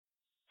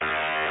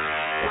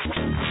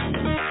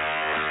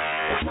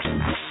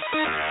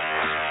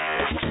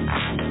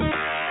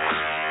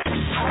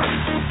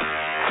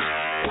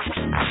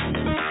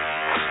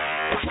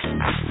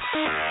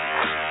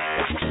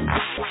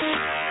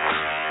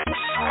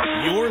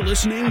You're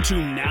listening to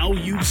Now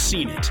You've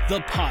Seen It, the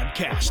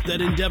podcast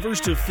that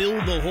endeavors to fill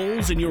the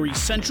holes in your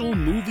essential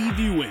movie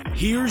viewing.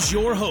 Here's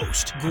your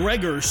host,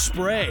 Gregor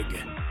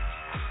Sprague.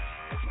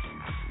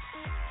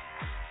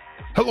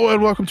 Hello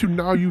and welcome to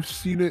Now You've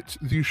Seen It,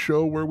 the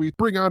show where we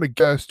bring on a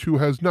guest who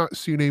has not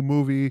seen a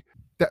movie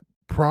that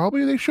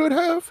probably they should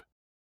have.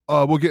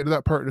 We'll get into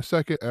that part in a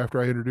second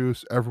after I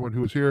introduce everyone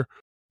who is here.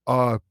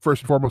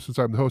 First and foremost, since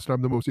I'm the host and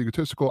I'm the most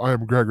egotistical, I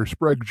am Gregor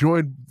Sprague,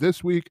 joined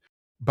this week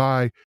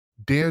by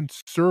Dan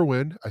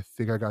Serwin. I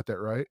think I got that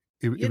right.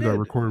 Even though I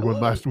recorded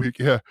one last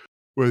week,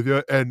 with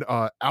you. And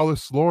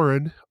Alice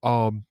Lauren,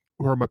 who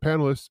are my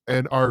panelists,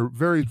 and our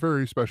very,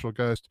 very special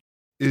guest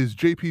is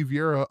JP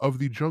Vieira of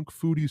the Junk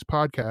Foodies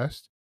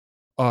podcast.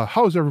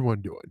 How's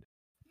everyone doing?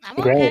 I'm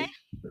okay.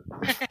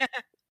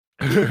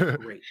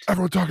 Great.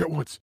 Everyone talk at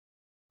once.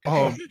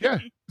 Yeah.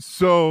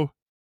 So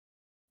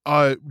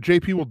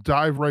JP will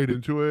dive right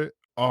into it.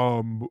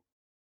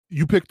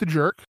 You picked The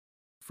Jerk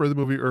for the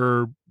movie,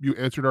 or you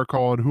answered our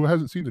call on who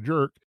hasn't seen The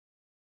Jerk.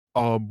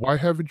 Why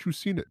haven't you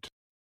seen it?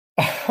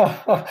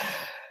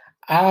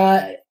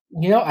 I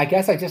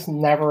guess I just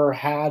never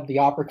had the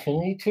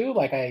opportunity to.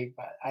 Like I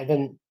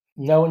didn't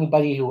know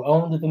anybody who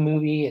owned the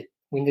movie.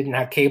 We didn't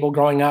have cable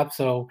growing up,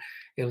 so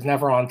it was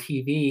never on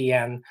TV,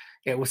 and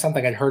it was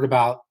something I'd heard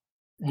about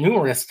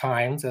numerous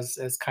times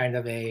as kind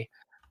of a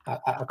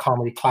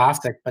comedy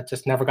classic, but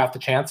just never got the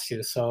chance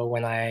to. So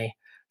when I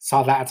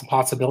saw that as a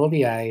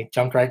possibility, I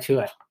jumped right to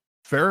it.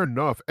 Fair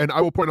enough. And I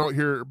will point out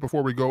here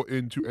before we go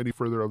into any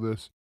further of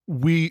this,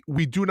 we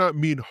do not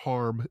mean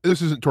harm.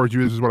 This isn't towards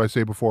you. This is what I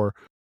say before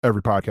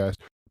every podcast.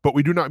 But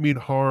we do not mean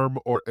harm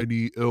or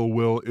any ill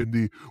will in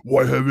the,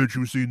 why haven't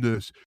you seen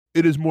this?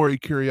 It is more a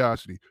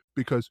curiosity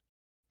because,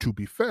 to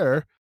be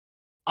fair,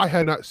 I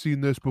had not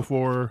seen this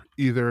before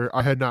either.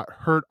 I had not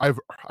heard, I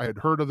had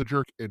heard of The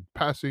Jerk in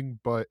passing,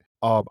 but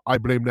I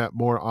blame that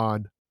more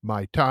on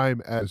my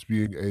time as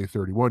being a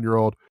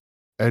 31-year-old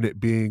and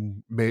it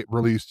being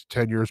released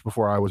 10 years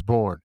before I was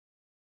born.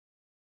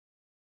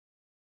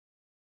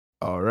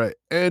 All right.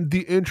 And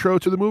the intro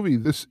to the movie.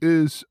 This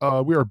is,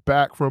 we are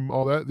back from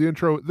all that. The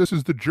intro, this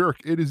is The Jerk.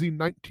 It is the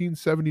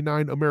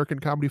 1979 American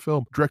comedy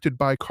film directed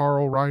by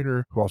Carl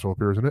Reiner, who also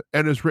appears in it,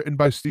 and is written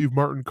by Steve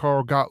Martin,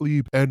 Carl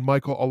Gottlieb, and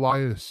Michael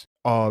Elias.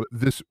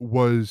 This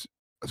was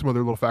some other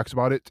little facts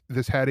about it.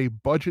 This had a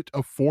budget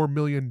of $4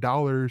 million,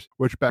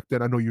 which back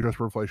then, I know you adjust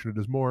for inflation, it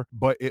is more,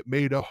 but it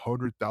made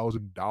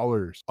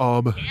 $100,000.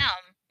 Damn.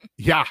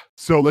 Yeah,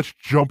 so let's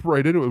jump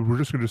right into it. We're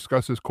just going to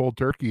discuss this cold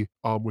turkey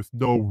with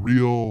no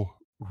real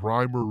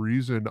rhyme or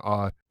reason.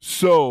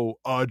 So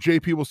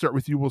JP, we'll start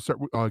with you. We'll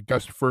start with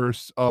guest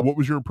first. What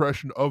was your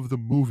impression of the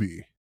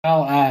movie?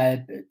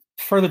 Well,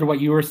 further to what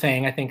you were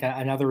saying, I think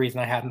another reason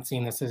I hadn't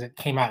seen this is it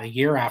came out a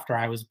year after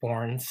I was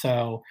born.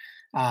 So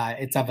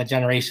it's of a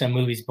generation of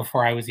movies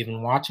before I was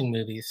even watching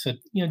movies. So,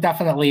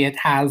 definitely it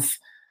has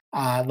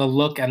the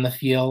look and the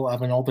feel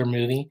of an older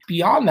movie.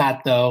 Beyond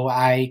that, though,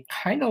 I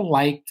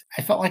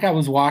felt like I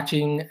was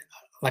watching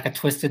like a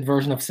twisted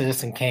version of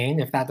Citizen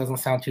Kane, if that doesn't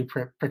sound too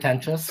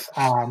pretentious.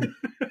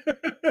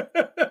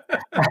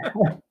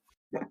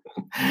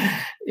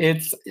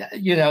 It's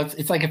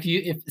like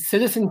if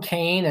Citizen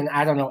Kane and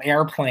I don't know,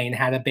 Airplane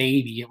had a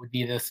baby, it would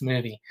be this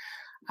movie.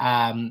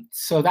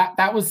 So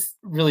that was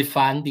really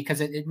fun because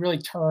it really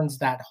turns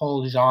that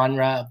whole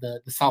genre of the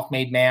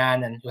self-made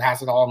man and who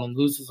has it all and then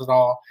loses it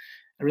all.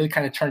 It really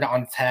kind of turned it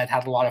on its head,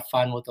 had a lot of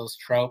fun with those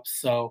tropes.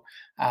 So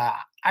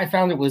I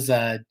found it was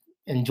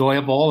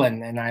enjoyable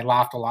and I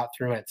laughed a lot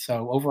through it.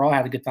 So overall, I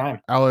had a good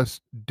time. Alice,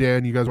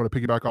 Dan, you guys want to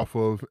piggyback off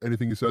of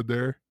anything you said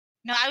there?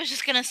 No, I was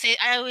just gonna say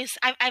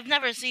I've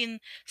never seen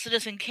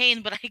Citizen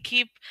Kane, but I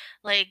keep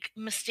like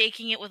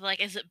mistaking it with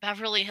like, is it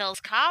Beverly Hills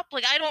Cop?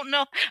 Like I don't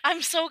know.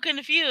 I'm so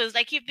confused.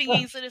 I keep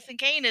thinking Citizen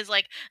Kane is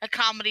like a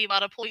comedy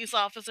about a police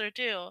officer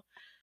too.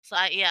 So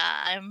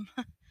I'm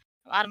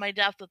out of my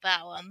depth with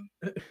that one.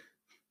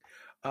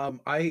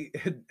 I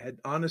had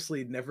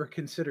honestly never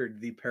considered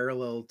the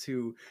parallel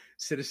to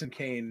Citizen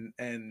Kane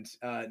and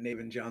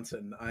Navin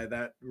Johnson.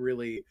 That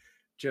really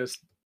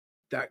just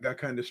that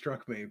kind of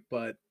struck me,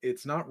 but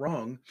it's not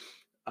wrong.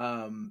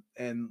 And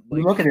like,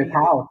 you look at his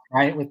house,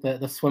 right, with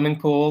the swimming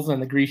pools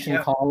and the Grecian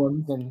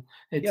columns, and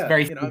it's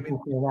very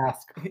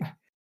Stephen-esque.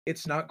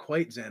 It's not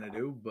quite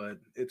Xanadu, but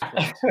it's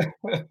close.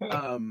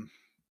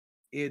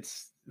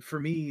 It's for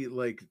me,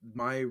 like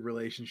my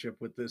relationship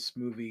with this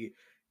movie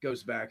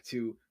goes back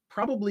to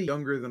probably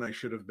younger than I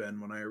should have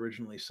been when I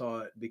originally saw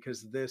it,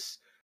 because this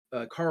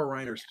Carl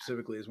Reiner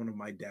specifically is one of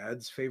my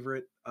dad's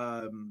favorite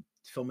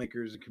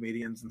filmmakers and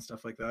comedians and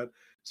stuff like that.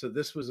 So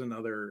this was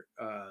another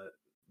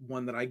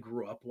one that I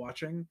grew up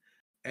watching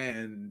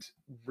and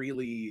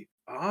really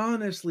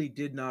honestly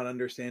did not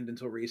understand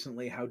until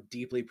recently how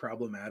deeply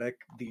problematic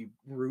the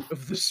root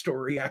of the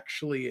story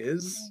actually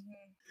is.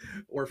 Mm-hmm.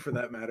 Or for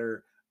that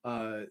matter,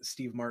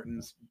 Steve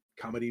Martin's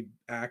comedy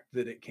act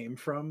that it came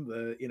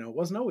from. It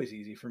wasn't always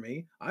easy for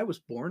me. I was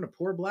born a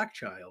poor black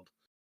child.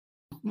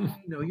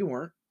 No, you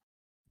weren't.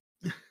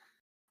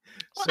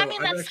 Well, So I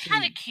mean I've that's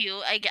kind of actually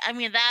cute. I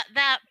mean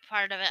that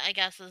part of it, I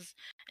guess,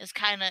 is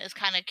kind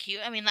of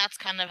cute. I mean that's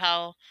kind of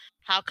how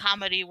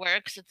comedy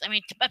works. It's I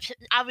mean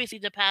obviously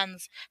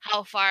depends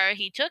how far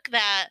he took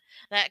that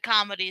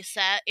comedy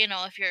set. You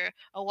know, if you're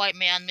a white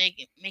man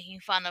making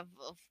fun of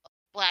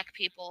black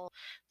people,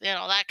 you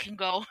know that can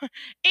go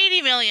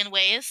 80 million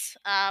ways.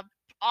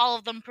 All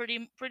of them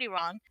pretty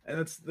wrong. and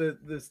that's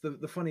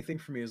the funny thing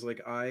for me is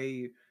like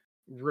I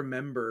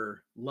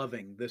remember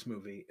loving this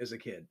movie as a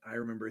kid. I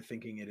remember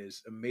thinking it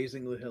is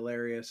amazingly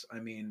hilarious. I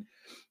mean,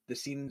 the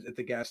scene at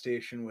the gas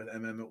station with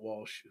Emmett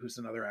Walsh, who's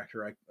another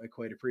actor I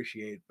quite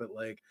appreciate, but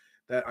like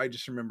that I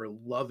just remember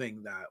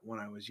loving that when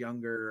I was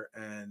younger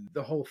and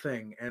the whole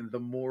thing. And the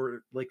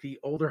more like the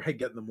older I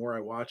get, the more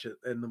I watch it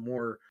and the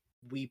more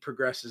we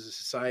progress as a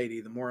society,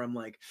 the more I'm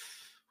like,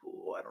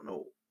 oh, I don't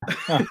know.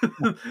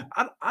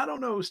 I don't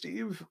know,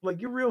 Steve.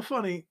 Like you're real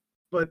funny,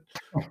 but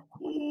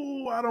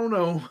oh, I don't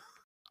know.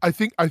 I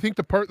think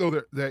the part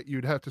though that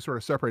you'd have to sort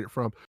of separate it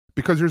from,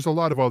 because there's a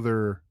lot of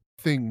other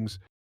things,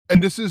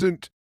 and this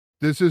isn't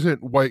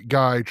white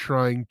guy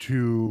trying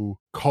to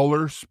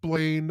color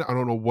splain. I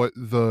don't know what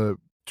the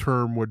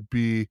term would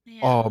be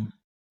Yeah.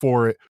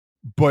 for it,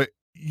 but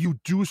you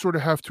do sort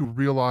of have to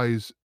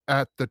realize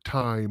at the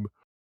time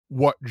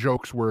what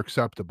jokes were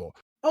acceptable.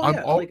 Oh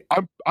yeah, like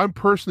I'm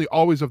personally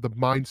always of the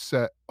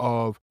mindset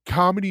of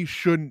comedy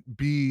shouldn't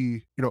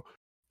be,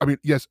 I mean,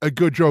 yes, a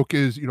good joke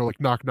is, like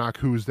knock knock,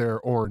 who's there,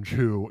 orange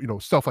who,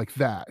 stuff like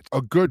that.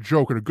 A good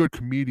joke and a good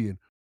comedian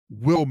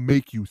will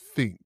make you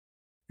think,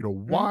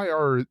 why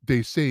are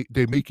they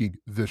making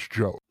this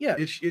joke? yeah,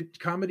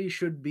 comedy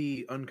should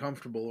be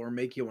uncomfortable or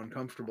make you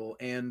uncomfortable,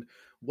 and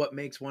what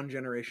makes one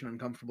generation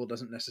uncomfortable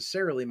doesn't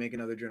necessarily make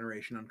another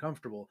generation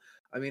uncomfortable.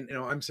 I mean,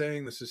 I'm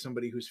saying this as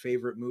somebody whose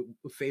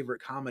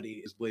favorite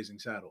comedy is Blazing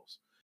Saddles,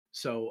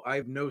 so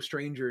I'm no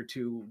stranger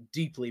to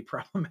deeply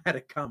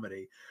problematic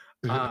comedy.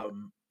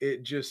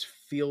 It just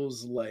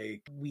feels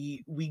like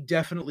we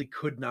definitely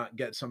could not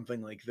get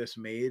something like this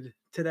made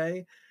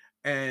today,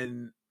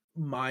 and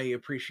my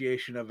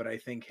appreciation of it, I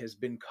think, has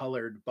been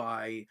colored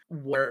by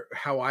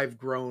how I've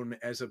grown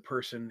as a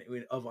person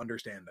of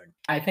understanding.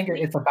 I think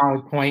it's a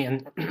valid point.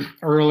 And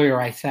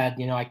earlier I said,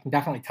 I can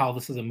definitely tell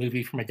this is a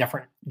movie from a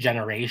different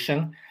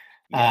generation.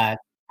 Yeah.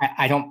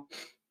 I don't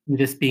see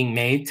this being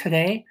made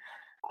today,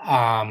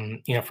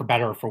 for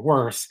better or for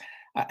worse.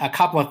 A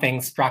couple of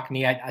things struck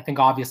me. I think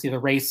obviously the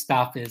race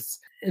stuff is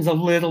a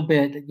little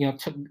bit,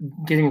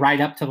 getting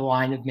right up to the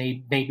line of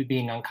maybe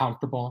being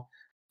uncomfortable.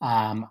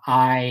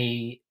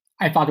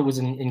 I thought it was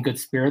in good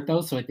spirit,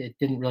 though, so it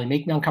didn't really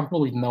make me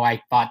uncomfortable, even though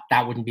I thought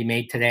that wouldn't be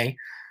made today.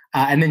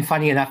 And then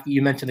funny enough,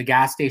 you mentioned the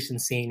gas station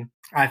scene.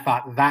 I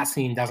thought that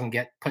scene doesn't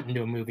get put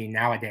into a movie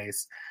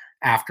nowadays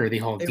after the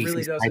whole It DC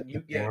really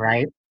doesn't. thing,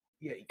 right?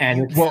 Yeah,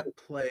 and you can't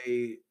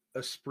play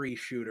a spree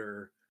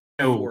shooter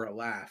for a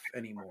laugh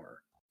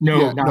anymore.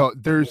 No,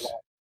 there's,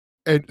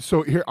 and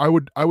so here I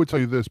would tell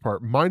you this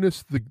part,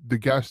 minus the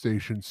gas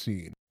station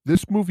scene.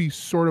 This movie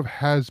sort of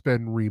has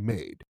been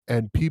remade,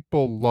 and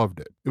people loved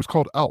it. It was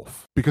called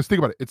Elf, because think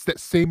about it; it's that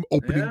same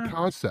opening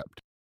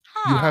concept.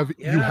 You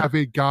have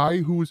a guy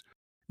who's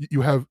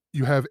you have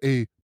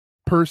a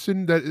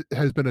person that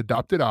has been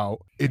adopted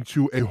out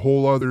into a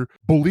whole other,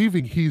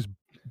 believing he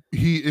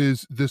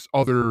is this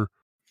other.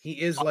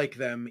 He is like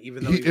them,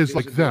 even though he is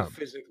like them.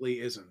 Physically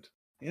isn't.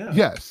 Yeah.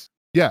 Yes.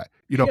 Yeah.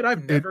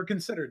 I've never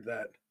considered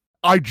that.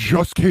 I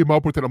just came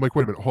up with it. I'm like,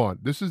 wait a minute, hold on.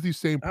 This is the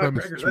same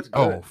premise to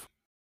Elf.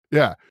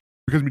 Yeah,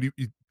 because I mean,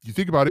 you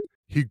think about it.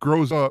 He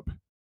grows up,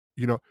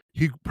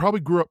 he probably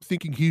grew up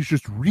thinking he's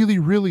just really,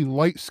 really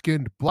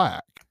light-skinned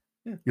black.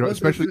 Yeah.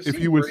 Especially if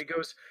he was. He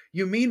goes,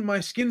 "You mean my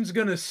skin's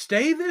gonna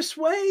stay this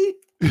way?"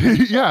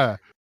 Yeah,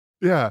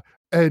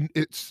 and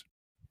it's,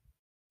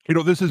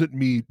 this isn't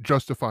me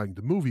justifying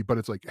the movie, but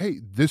it's like,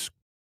 hey, this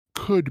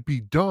could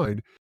be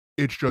done.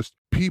 It's just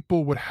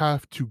people would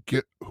have to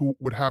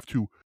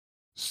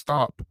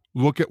stop,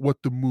 look at what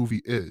the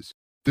movie is.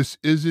 This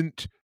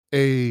isn't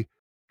a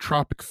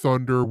Tropic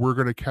Thunder, we're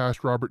going to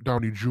cast Robert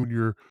Downey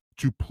Jr.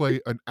 to play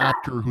an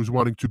actor who's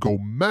wanting to go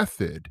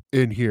method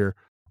in here,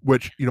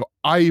 which,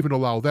 I even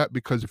allow that,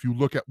 because if you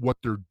look at what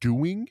they're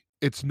doing,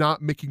 it's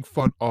not making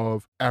fun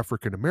of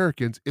African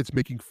Americans, it's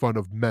making fun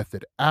of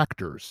method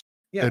actors.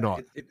 Yeah,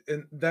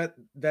 and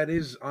that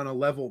is on a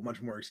level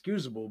much more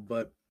excusable,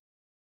 but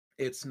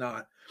it's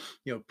not,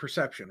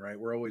 perception, right?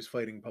 We're always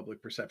fighting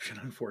public perception,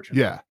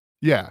 unfortunately.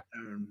 Yeah.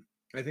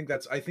 I think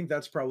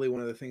that's probably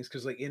one of the things,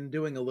 because like in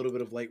doing a little bit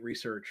of light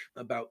research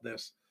about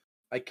this,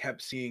 I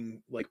kept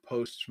seeing like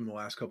posts from the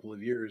last couple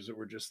of years that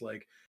were just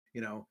like,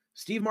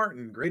 Steve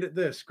Martin, great at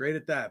this, great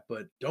at that,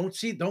 but don't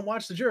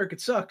watch The Jerk, it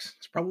sucks,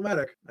 it's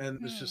problematic. And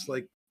it's just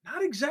like,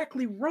 not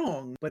exactly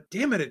wrong, but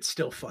damn it, it's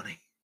still funny.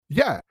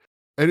 Yeah.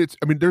 And if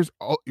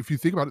you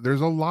think about it, there's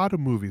a lot of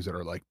movies that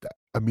are like that.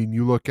 I mean,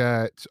 you look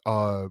at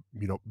the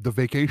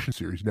Vacation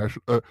series,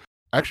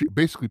 actually,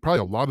 basically, probably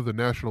a lot of the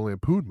National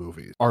Lampoon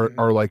movies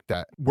are like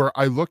that. Where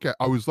I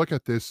always look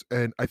at this,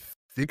 and I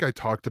think I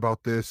talked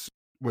about this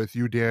with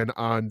you, Dan,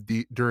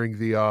 during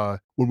the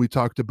when we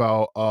talked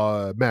about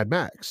Mad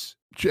Max.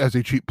 as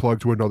a cheap plug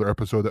to another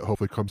episode that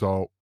hopefully comes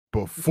out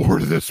before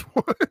this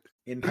one.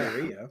 In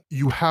theory, yeah.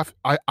 You have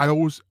I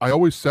always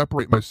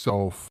separate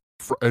myself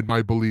and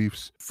my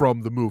beliefs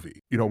from the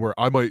movie. You know, where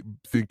I might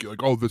think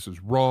like, oh, this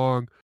is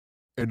wrong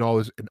and all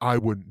this, and I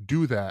wouldn't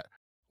do that.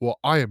 Well,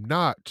 I am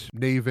not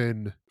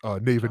Navin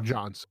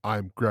Johnson.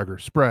 I'm Gregor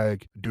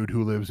Sprague, dude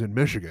who lives in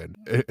Michigan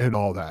and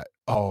all that.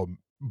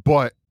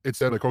 But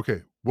instead, like,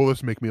 okay, will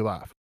this make me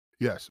laugh?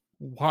 Yes.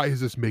 Why is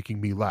this making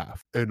me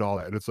laugh and all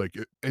that? And it's like,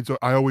 and so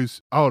I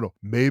don't know,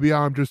 maybe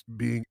I'm just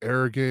being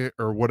arrogant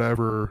or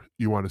whatever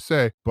you want to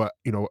say, but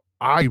you know,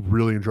 I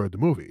really enjoyed the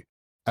movie.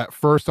 At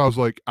first, I was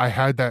like, I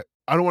had that,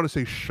 I don't want to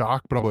say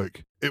shock, but I'm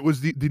like, it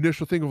was the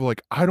initial thing of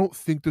like, I don't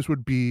think this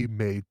would be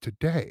made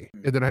today.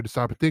 And then I had to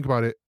stop and think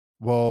about it.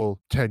 Well,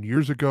 10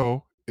 years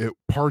ago,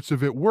 parts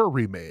of it were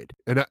remade.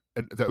 And that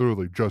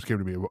literally just came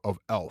to me of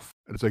Elf.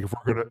 And it's like,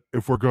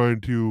 if we're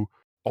going to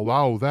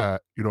allow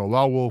that, you know,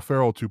 allow Will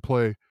Ferrell to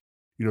play,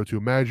 you know, to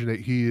imagine that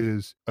he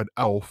is an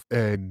elf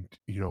and,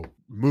 you know,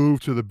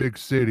 move to the big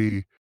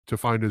city to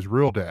find his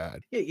real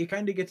dad. Yeah, you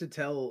kind of get to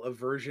tell a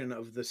version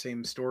of the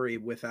same story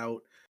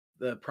without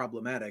the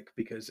problematic,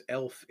 because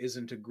elf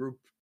isn't a group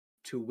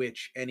to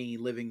which any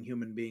living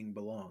human being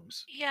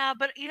belongs. Yeah,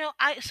 but you know,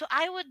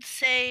 I would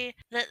say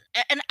that,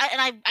 and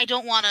I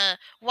don't want to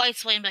white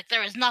explain like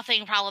there is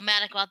nothing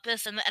problematic about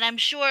this, and I'm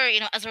sure, you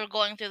know, as we're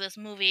going through this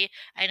movie,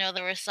 I know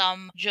there were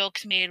some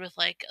jokes made with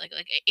like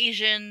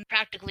Asian,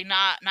 practically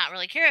not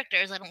really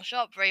characters. I don't show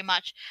up very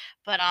much,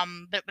 but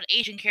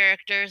Asian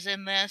characters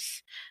in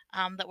this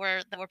that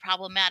were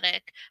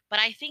problematic. But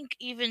I think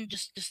even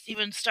just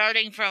even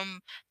starting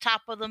from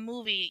top of the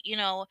movie, you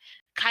know,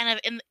 kind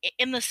of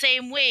in the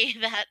same way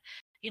that,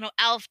 you know,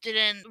 Elf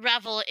didn't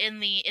revel in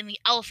the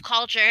elf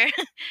culture,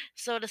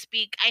 so to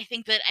speak. I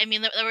think that, I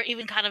mean, there were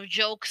even kind of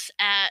jokes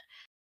at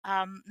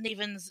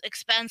Nevin's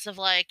expense of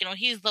like, you know,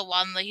 he's the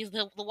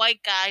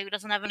white guy who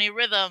doesn't have any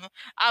rhythm.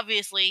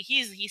 Obviously,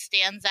 he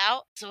stands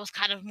out, so it was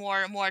kind of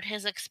more at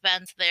his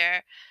expense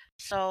there.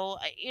 So,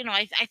 you know,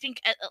 I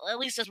think at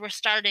least as we're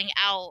starting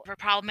out for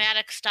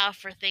problematic stuff,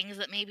 for things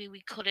that maybe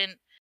we couldn't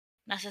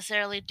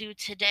necessarily do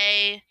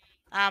today,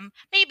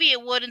 maybe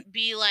it wouldn't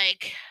be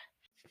like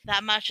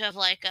that much of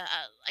like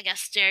I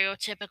guess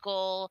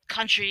stereotypical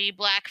country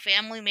black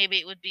family. Maybe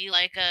it would be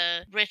like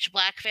a rich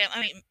black family.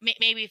 I mean,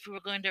 maybe if we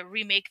were going to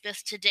remake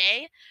this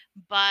today.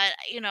 But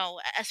you know,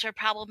 as for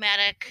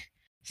problematic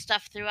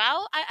stuff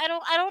throughout, I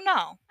don't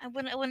know.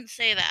 I wouldn't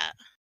say that.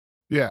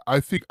 Yeah, I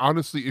think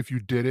honestly, if you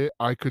did it,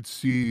 I could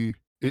see,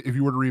 if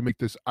you were to remake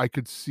this, I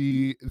could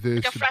see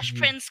this Like a Fresh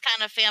Prince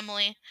kind of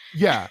family.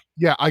 Yeah,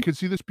 I could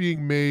see this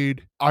being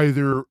made,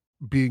 either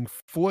being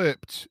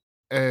flipped,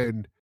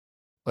 and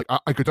like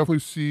I could definitely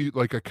see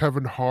like a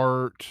Kevin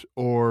Hart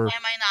or Why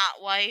am I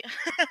not white?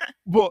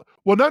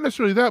 well, not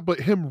necessarily that,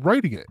 but him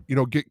writing it. You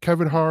know, get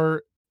Kevin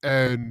Hart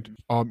and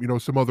you know,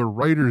 some other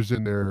writers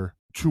in there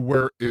to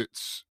where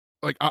it's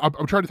like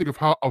I'm trying to think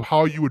of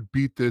how you would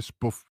beat this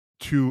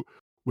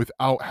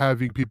without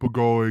having people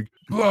going,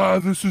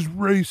 this is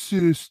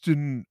racist,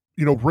 and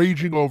you know,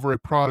 raging over a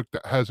product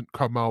that hasn't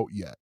come out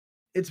yet.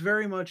 It's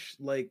very much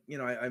like, you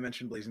know, I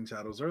mentioned Blazing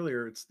Saddles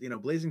earlier. It's, you know,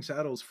 Blazing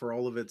Saddles, for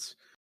all of its,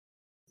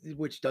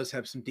 which does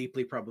have some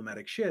deeply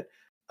problematic shit,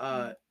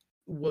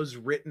 was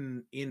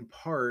written in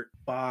part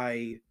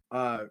by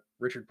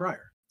Richard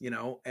Pryor, you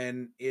know,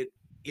 and it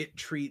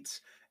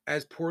treats,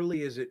 as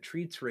poorly as it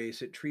treats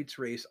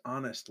race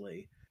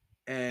honestly.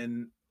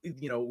 And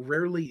you know,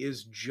 rarely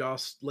is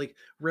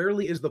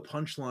the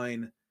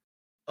punchline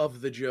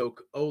of the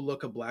joke, oh,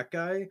 look, a black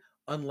guy,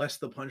 unless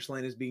the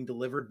punchline is being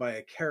delivered by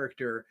a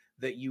character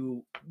that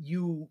you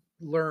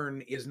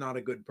learn is not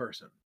a good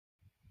person.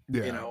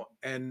 Yeah. You know,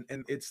 and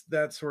it's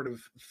that sort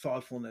of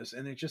thoughtfulness.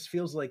 And it just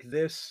feels like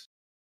this,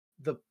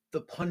 the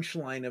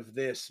punchline of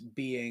this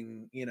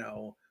being, you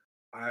know,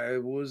 I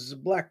was a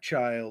black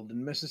child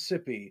in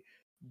Mississippi,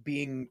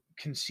 being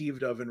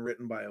conceived of and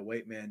written by a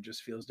white man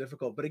just feels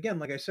difficult. But again,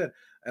 like I said,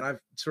 and I've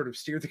sort of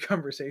steered the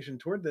conversation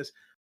toward this,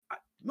 the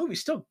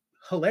movie's still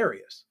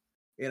hilarious,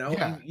 you know.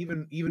 Yeah.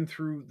 even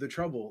through the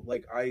trouble.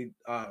 Like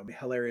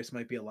hilarious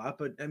might be a lot,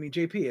 but I mean,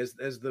 JP,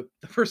 as the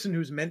person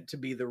who's meant to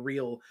be the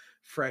real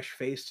fresh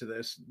face to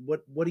this,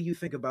 what do you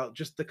think about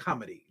just the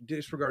comedy,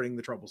 disregarding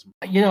the troubles?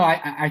 You know,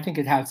 I think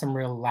it had some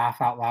real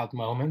laugh out loud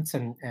moments,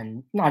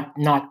 and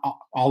not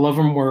all of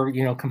them were,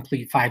 you know,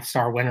 complete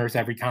 5-star winners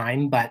every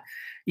time, but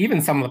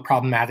even some of the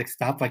problematic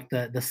stuff, like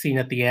the scene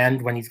at the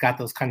end when he's got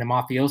those kind of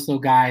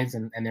mafioso guys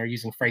and they're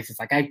using phrases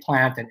like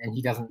eggplant, and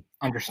he doesn't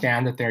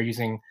understand that they're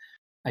using,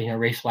 you know,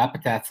 racial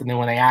epithets. And then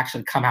when they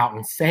actually come out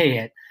and say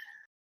it,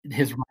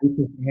 his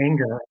righteous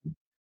anger,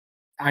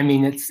 I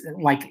mean, it's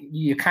like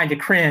you kind of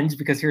cringe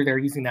because here they're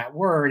using that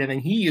word, and then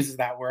he uses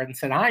that word and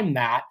said, I'm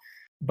that.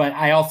 But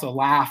I also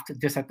laughed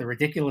just at the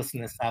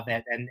ridiculousness of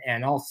it.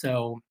 And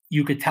also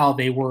you could tell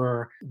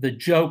the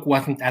joke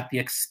wasn't at the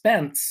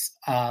expense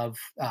of,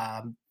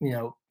 you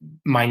know,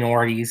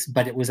 minorities,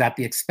 but it was at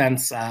the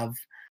expense of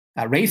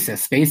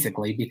racist,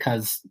 basically,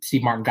 because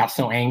Steve Martin got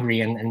so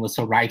angry and was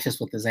so righteous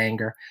with his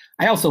anger.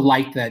 I also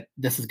like that,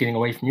 this is getting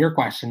away from your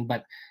question,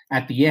 but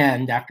at the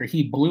end, after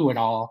he blew it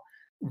all,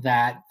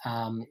 that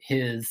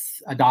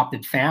his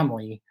adopted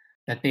family,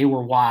 that they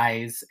were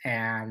wise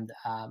and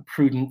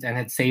prudent and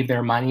had saved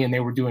their money and they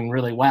were doing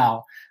really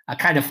well.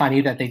 Kind of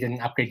funny that they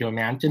didn't upgrade to a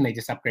mansion. They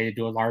just upgraded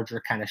to a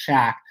larger kind of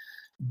shack.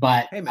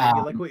 But hey, man,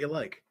 you like what you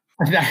like.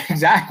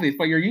 Exactly. It's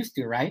what you're used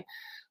to, right?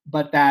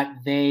 But that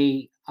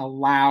they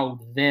allowed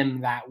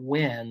them that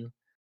win.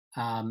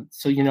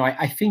 So,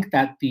 I think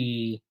that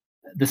the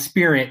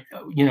spirit,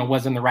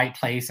 was in the right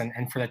place.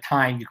 And for the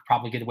time, you could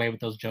probably get away with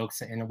those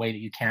jokes in a way that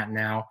you can't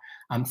now.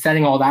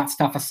 Setting all that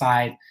stuff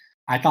aside,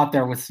 I thought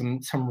there was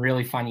some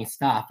really funny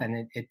stuff,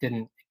 and it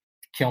didn't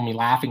kill me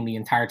laughing the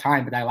entire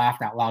time, but I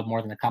laughed out loud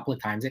more than a couple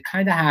of times. It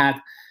kind of had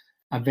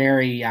a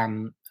very,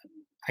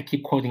 I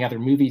keep quoting other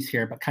movies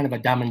here, but kind of a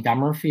Dumb and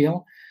Dumber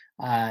feel.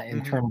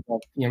 In terms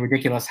of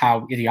ridiculous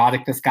how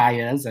idiotic this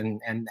guy is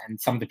and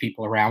some of the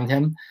people around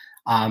him.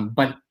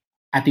 But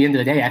at the end of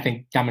the day, I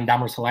think Dumb and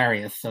Dumber is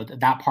hilarious. So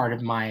that part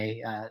of my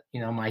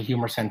my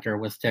humor center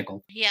was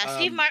tickled. Yeah,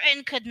 Steve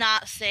Martin could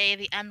not say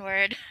the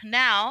N-word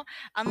now,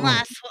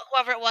 unless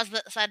whoever it was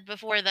that said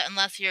before that,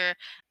 unless you're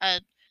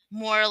a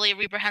morally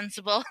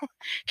reprehensible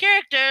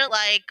character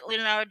like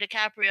Leonardo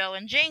DiCaprio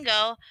in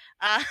Django,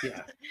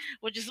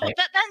 which is then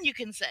you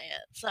can say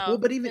it. So well,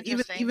 but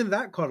even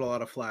that caught a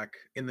lot of flack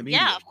in the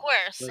media. Yeah, of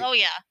course.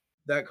 Like,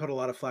 that caught a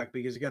lot of flack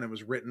because again, it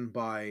was written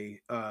by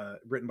a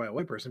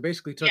white person.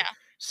 Basically, took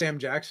Sam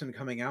Jackson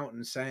coming out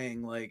and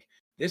saying like,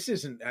 "This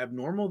isn't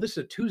abnormal. This is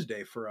a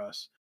Tuesday for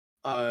us."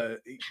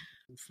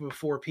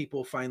 Before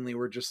people finally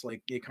were just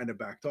like, they kind of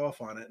backed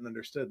off on it and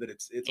understood that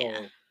it's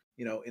all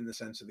in the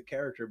sense of the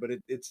character. But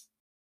it's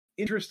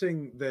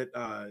interesting that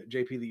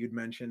JP, that you'd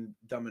mentioned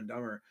Dumb and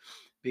Dumber,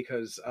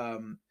 because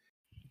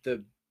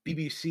the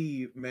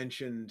BBC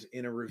mentioned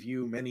in a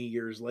review many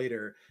years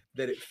later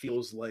that it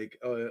feels like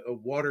a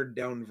watered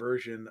down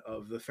version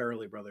of the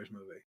Farrelly Brothers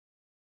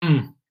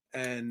movie.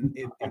 And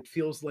it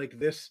feels like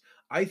this.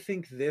 I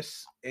think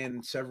this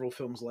and several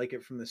films like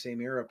it from the same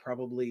era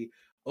probably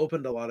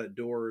opened a lot of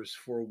doors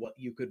for what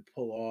you could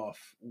pull off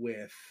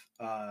with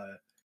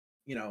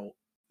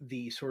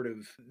the sort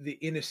of the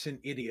innocent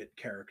idiot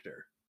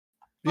character.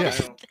 Well,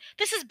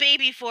 this is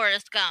baby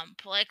Forrest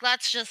Gump. Like,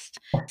 let's just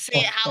say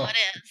it how it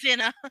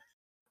is,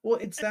 Well,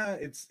 it's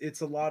that.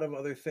 It's a lot of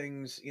other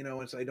things,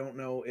 It's, I don't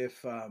know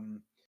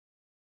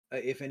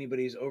if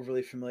anybody's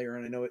overly familiar,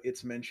 and I know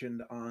it's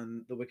mentioned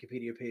on the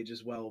Wikipedia page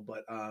as well.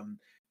 But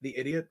The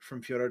Idiot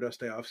from Fyodor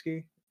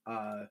Dostoevsky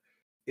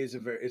is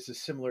it's a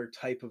similar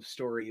type of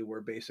story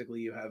where basically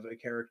you have a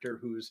character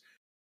who's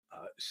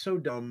so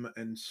dumb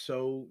and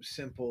so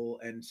simple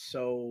and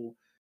so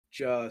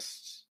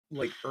just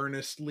like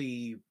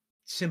earnestly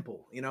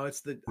simple.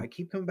 It's I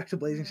keep coming back to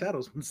Blazing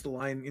Saddles. What's the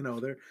line?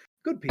 They're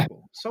good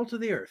people, salt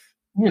of the earth.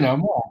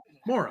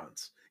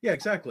 Morons. Yeah,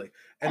 exactly.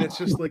 And it's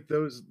just like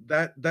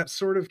that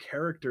sort of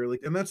character.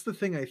 Like, and that's the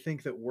thing I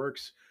think that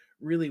works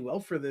really well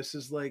for this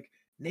is like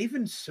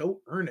Nathan's so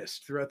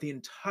earnest throughout the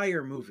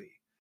entire movie.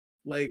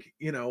 Like,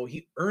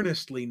 he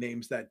earnestly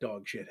names that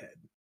dog shithead.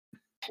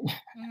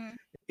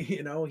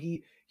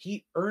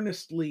 He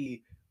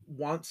earnestly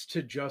wants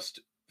to just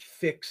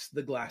fix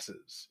the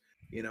glasses.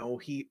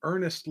 He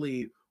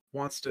earnestly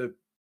wants to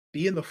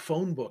be in the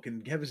phone book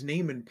and have his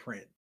name in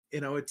print.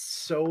 It's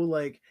so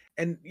like,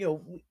 and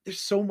there's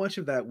so much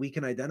of that we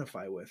can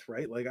identify with,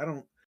 right? Like, I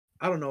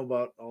don't know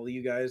about all of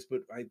you guys,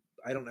 but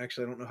I don't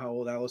know how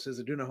old Alice is.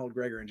 I do know how old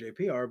Gregor and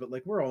JP are, but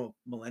like, we're all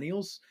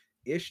millennials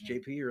ish.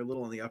 JP, you're a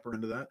little on the upper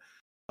end of that.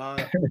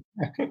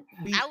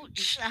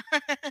 Ouch.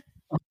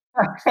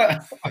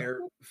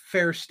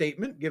 fair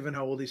statement, given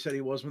how old he said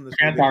he was when this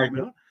movie came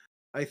out,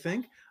 I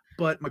think.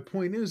 But my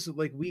point is,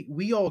 like,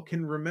 we all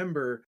can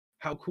remember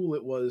how cool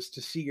it was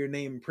to see your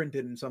name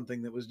printed in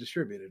something that was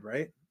distributed,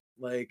 right?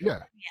 Like,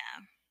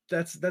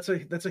 that's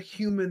a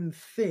human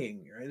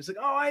thing, right? It's like,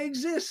 oh, I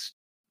exist,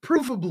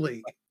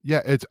 provably.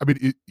 Yeah,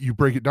 you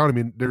break it down. I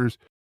mean,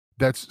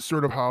 that's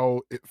sort of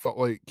how it felt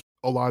like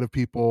a lot of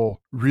people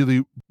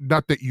really,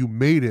 not that you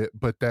made it,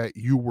 but that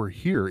you were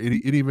here. And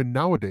even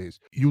nowadays,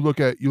 you look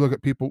at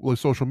people with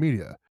social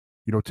media,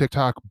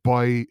 TikTok,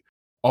 Byte,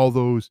 all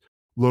those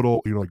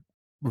little, like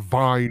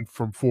Vine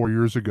from 4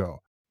 years ago.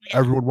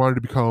 Everyone wanted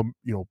to become,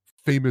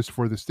 famous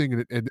for this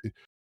thing. And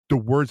the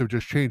words have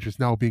just changed. It's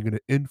now being an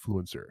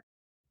influencer.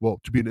 Well,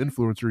 to be an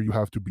influencer, you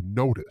have to be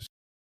noticed.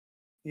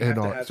 You have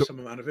to have some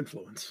amount of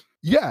influence.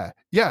 Yeah.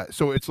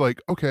 So it's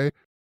like, okay,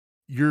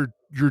 you're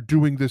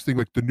doing this thing,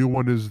 like the new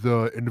one is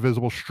the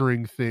invisible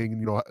string thing,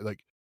 and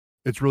like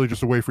it's really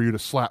just a way for you to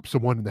slap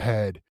someone in the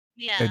head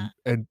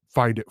and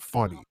find it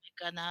funny. Oh my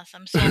goodness,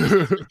 I'm so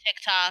obsessed with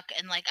TikTok,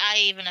 and like I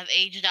even have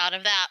aged out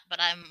of that, but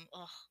I'm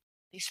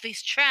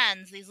these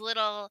trends, these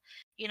little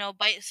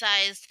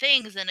bite-sized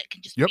things, and it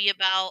can just be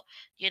about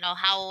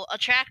how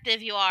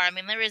attractive you are. I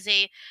mean, there is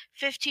a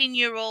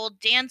 15-year-old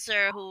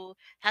dancer who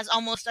has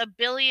almost 1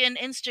 billion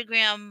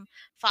Instagram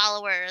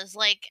followers.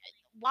 Like,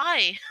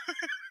 why?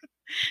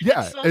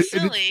 Yeah, it's so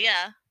silly.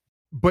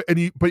 but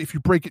if you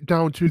break it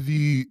down to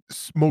the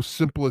most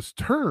simplest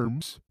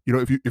terms, you know,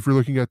 if you're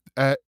looking at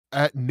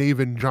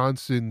Naven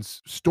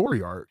Johnson's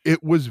story arc,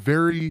 it was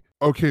very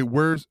okay.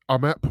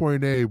 I'm at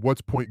point A.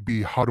 What's point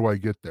B? How do I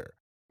get there?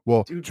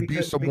 Well, Dude, to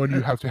be someone,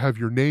 you have to have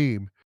your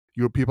name.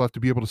 People have to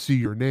be able to see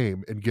your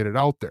name and get it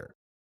out there.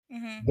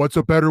 Mhm. What's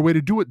a better way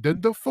to do it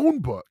than the phone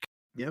book?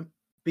 Yep.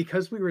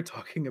 Because we were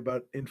talking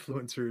about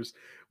influencers,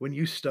 when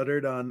you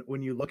stuttered on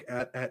when you look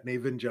at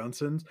Naven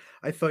Johnson's,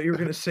 I thought you were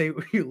gonna say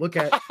when you look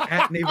at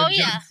Naven Oh,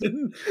 yeah.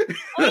 Johnson.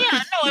 Oh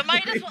yeah, no, it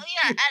might as well.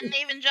 Yeah, at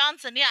Naven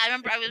Johnson. Yeah, I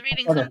remember I was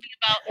reading something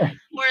about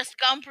Forrest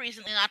Gump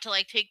recently. Not to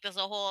like take this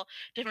a whole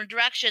different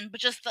direction, but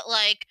just that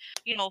like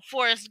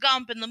Forrest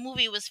Gump in the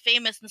movie was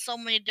famous in so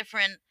many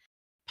different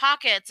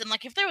pockets, and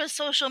like if there was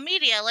social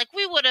media, like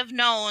we would have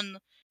known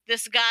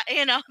this guy.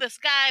 This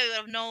guy, we would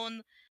have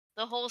known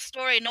the whole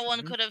story. No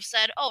one Mhm. could have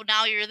said, "Oh,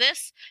 now you're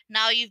this.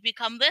 Now you've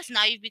become this.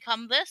 Now you've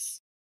become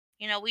this."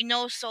 We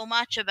know so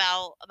much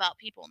about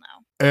people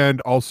now.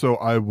 And also,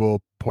 I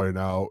will point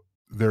out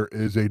there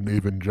is a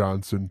Naven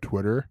Johnson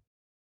Twitter.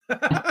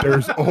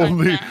 There's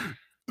only Okay.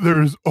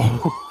 there's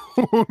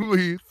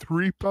only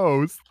 3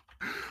 posts.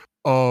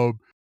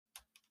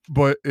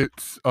 But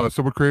it's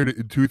someone created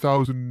it in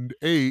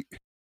 2008.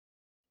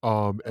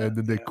 And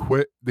then they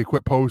Yeah.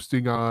 quit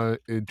posting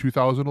in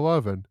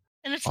 2011.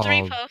 And it's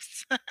 3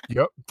 posts.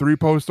 Yep, 3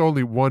 posts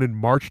only. One in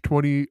March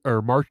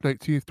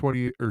 19th,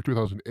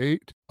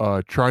 2008.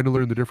 Trying to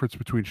learn the difference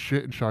between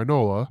shit and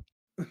Shinola.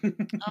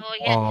 Oh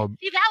yeah.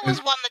 See, that was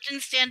and- one that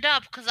didn't stand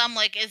up because I'm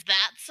like, is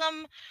that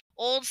some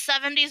old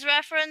 70s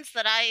reference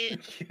that I'm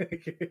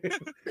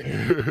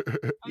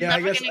Yeah,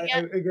 never gonna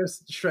get? I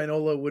guess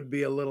Shrinola would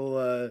be a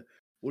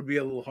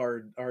little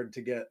hard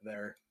to get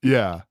there.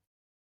 Yeah.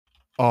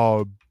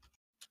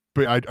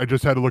 But I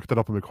just had to look that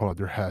up and like, hold on,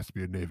 there has to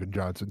be a Naven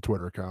Johnson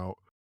Twitter account.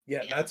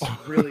 Yeah, Yeah. that's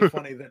really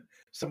funny that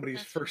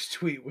somebody's first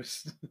tweet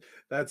was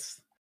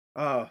that's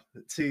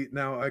see,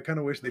 now I kind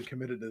of wish they'd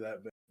committed to that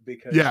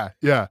because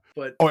Yeah.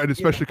 But and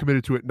especially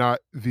committed to it, not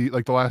the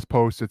last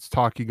post, it's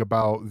talking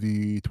about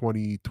the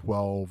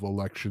 2012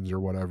 elections or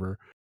whatever.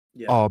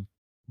 yeah.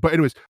 But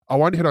anyways, I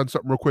want to hit on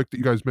something real quick that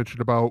you guys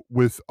mentioned about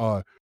with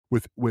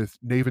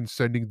Naven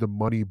sending the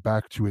money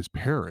back to his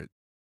parent.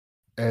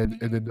 And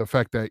then the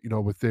fact that,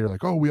 with they're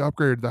like, oh, we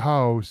upgraded the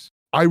house.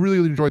 I really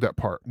enjoyed that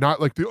part. Not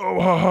like the, oh,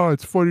 haha,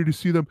 it's funny to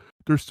see them.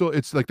 They're still,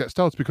 it's like that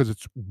style. It's because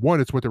it's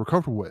what they were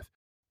comfortable with.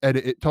 And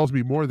it tells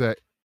me more that,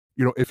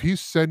 if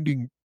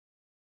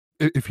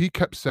he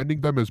kept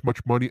sending them as much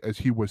money as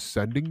he was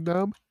sending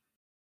them,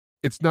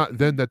 it's not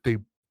then that they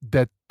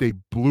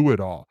blew it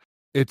all.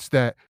 It's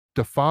that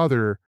the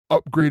father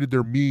upgraded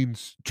their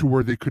means to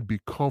where they could be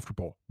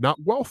comfortable, not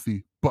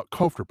wealthy, but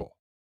comfortable.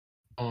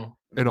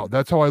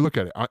 That's how I look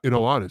at it, in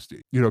all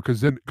honesty,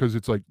 because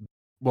it's like,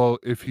 well,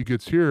 if he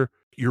gets here,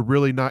 you're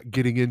really not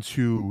getting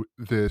into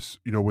this,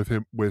 with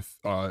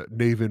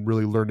Naven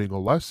really learning a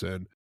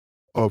lesson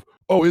of,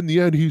 oh, in the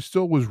end, he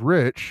still was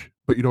rich,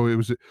 but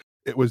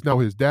it was now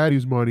his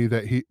daddy's money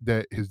that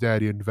his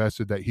daddy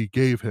invested that he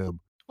gave him.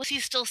 Was he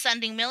still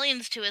sending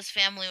millions to his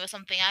family was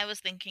something I was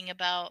thinking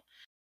about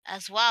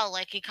as well.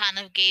 Like he kind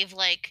of gave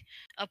like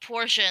a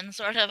portion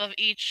sort of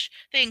each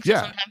thing. So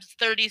sometimes it's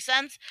 30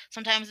 cents,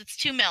 sometimes it's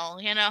 2 mil,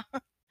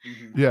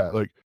 Yeah,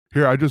 like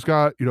here I just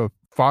got,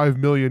 $5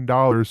 million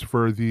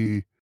for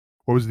the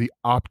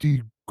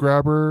Opti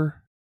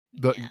Grabber,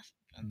 the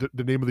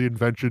name of the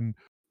invention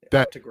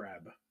that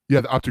OptiGrab.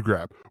 Yeah, the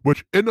OptiGrab.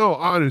 Which, in all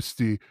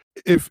honesty,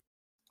 if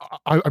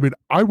I mean,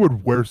 I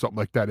would wear something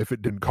like that if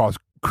it didn't cause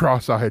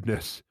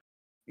cross-eyedness.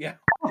 Yeah,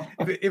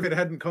 if it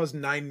hadn't caused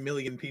 9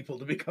 million people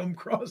to become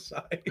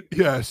cross-eyed.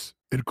 Yes,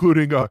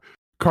 including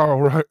Carl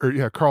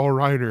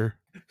Reiner.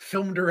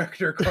 Film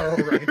director Carl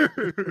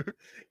Reiner.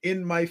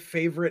 In my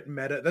favorite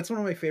meta, that's one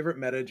of my favorite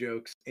meta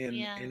jokes in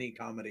any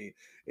comedy,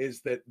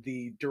 is that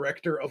the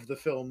director of the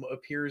film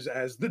appears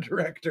as the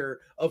director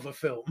of a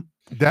film.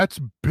 That's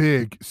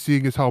big,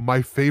 seeing as how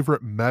my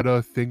favorite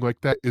meta thing like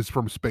that is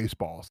from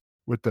Spaceballs.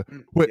 With the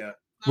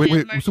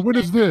wait, so when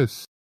is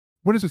this?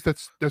 When is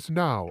this? That's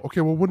now. Okay,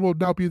 well, when will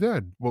now be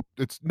then? Well,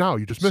 it's now.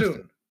 You just missed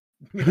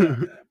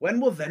it. When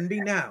will then be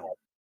now?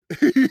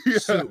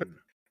 Soon.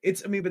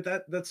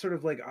 But that's sort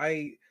of like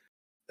I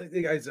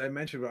think, as I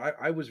mentioned,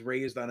 I was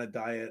raised on a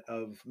diet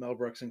of Mel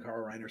Brooks and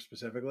Carl Reiner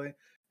specifically,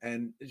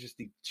 and just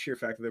the sheer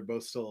fact that they're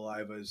both still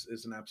alive is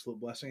an absolute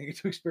blessing I get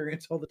to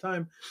experience all the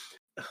time.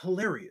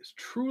 Hilarious,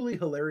 truly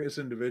hilarious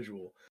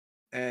individual,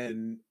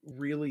 and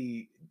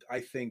really, I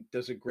think,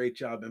 does a great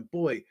job. And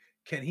boy,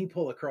 can he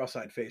pull a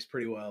cross-eyed face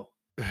pretty well.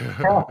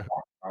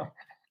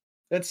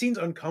 That seems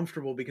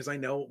uncomfortable because I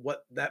know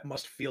what that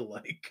must feel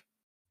like.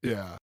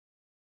 Yeah.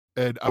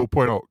 And I will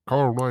point out,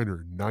 Carl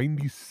Reiner,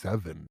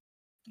 97.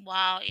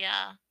 Wow,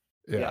 yeah.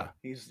 Yeah.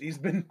 He's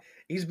been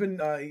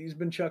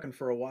chucking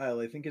for a while.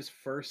 I think his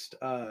first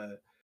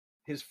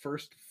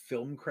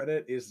film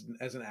credit is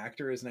as an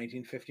actor is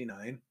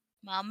 1959.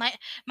 Well,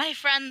 my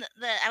friend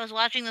that I was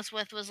watching this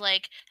with was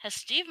like, has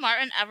Steve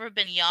Martin ever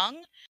been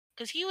young?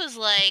 Because he was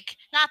like,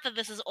 not that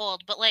this is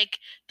old, but like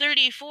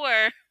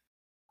 34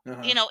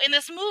 You know, in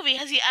this movie,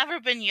 has he ever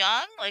been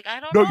young? Like, I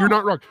don't No, know. you're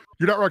not wrong.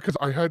 You're not wrong because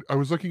I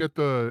was looking at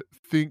the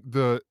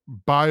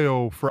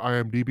bio for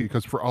IMDb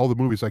because for all the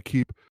movies I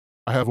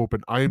have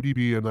open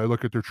IMDb and I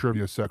look at their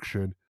trivia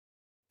section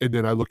and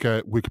then I look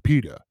at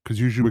Wikipedia because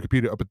usually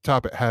Wikipedia up at the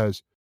top it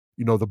has,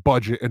 you know, the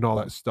budget and all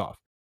that stuff.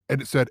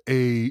 And it said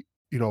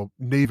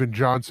Navin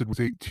Johnson was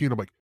 18. I'm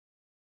like,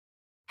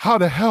 how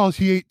the hell is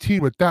he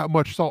 18 with that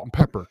much salt and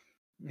pepper?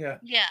 Yeah.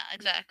 Yeah,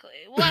 exactly.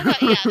 Well, I thought,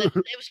 that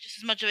it was just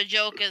as much of a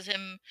joke as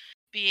him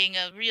being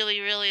a really,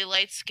 really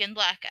light-skinned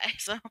black guy.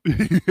 So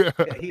Yeah.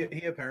 Yeah,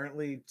 he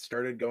apparently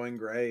started going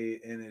gray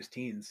in his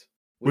teens,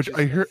 Which is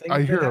I a hear thing I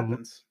that hear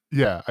happens.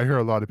 yeah, I hear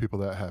a lot of people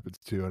that happens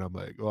too, and I'm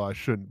like, well, I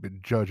shouldn't be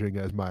judging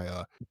as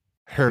my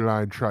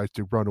hairline tries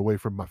to run away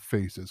from my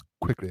face as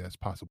quickly as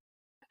possible.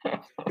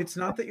 It's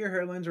not that your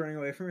hairline's running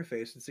away from your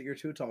face; it's that you're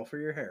too tall for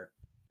your hair.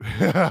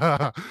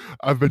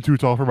 I've been too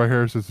tall for my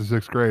hair since the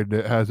 6th grade, and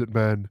it hasn't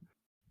been,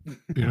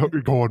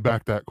 going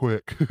back that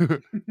quick.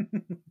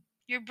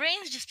 your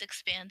brain's just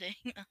expanding.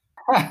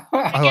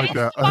 I like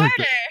that.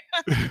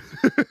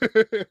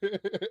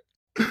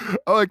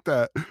 I like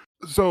that.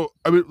 So,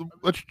 I mean,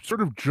 let's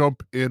sort of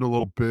jump in a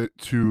little bit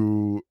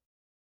to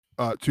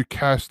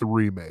cast the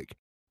remake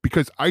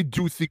because I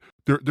do think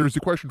there's a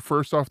question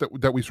first off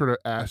that we sort of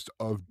asked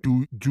of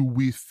do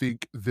we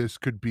think this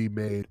could be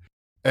made,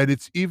 and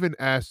it's even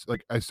asked,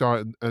 like I saw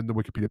it in the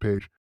Wikipedia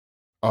page,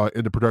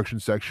 in the production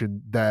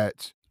section,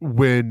 that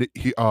when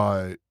he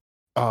was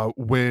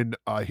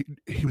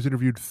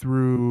interviewed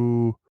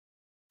for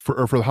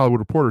the Hollywood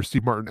Reporter,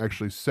 Steve Martin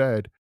actually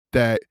said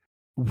that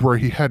where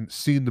he hadn't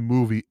seen the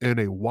movie in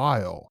a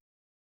while.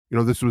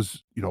 This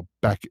was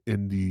back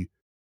in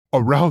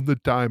around the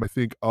time I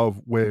think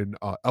of when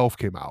Elf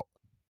came out.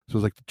 So it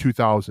was like the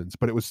 2000s,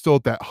 but it was still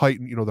at that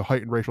the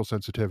heightened racial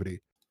sensitivity.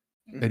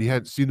 And he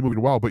hadn't seen the movie in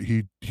a while, but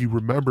he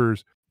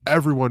remembers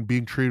everyone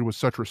being treated with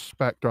such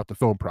respect throughout the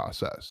film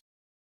process.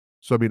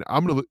 So I mean,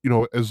 I'm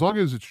gonna, as long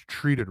as it's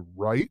treated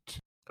right,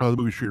 the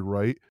movie's treated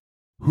right,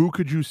 who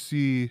could you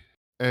see?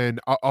 And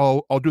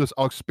I'll do this.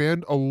 I'll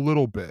expand a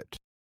little bit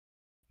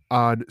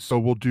on. So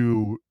we'll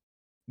do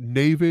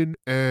Navin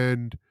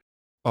and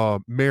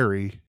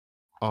Mary.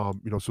 So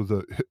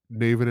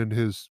Navin and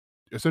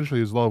essentially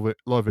his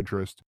love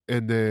interest,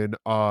 and then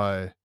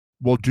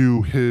we'll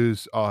do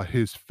his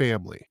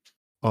family.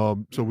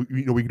 So we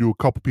can do a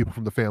couple people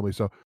from the family.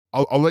 So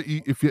I'll let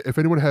you, if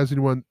anyone has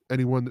anyone that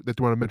they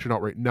want to mention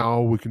out right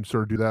now, we can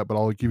sort of do that. But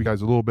I'll give you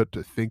guys a little bit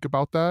to think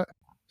about that.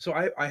 So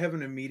I have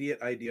an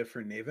immediate idea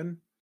for Navin.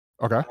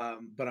 Okay.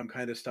 But I'm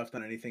kind of stuffed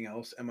on anything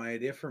else. And my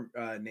idea for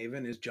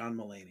Navin is John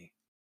Mulaney.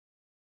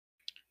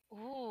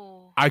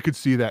 Ooh. I could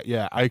see that.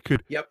 Yeah, I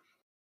could. Yep.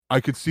 I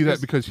could see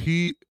that because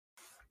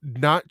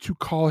not to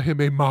call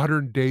him a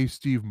modern day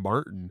Steve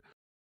Martin,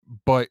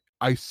 but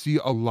I see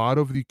a lot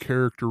of the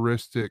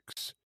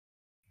characteristics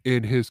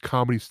in his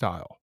comedy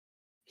style.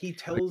 He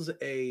tells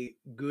a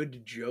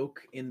good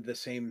joke in the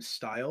same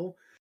style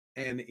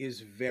and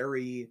is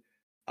very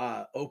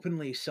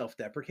openly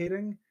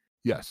self-deprecating.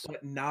 Yes.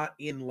 But not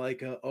in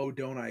like a, oh,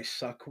 don't I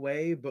suck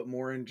way, but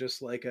more in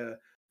just like a,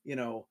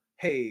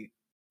 hey,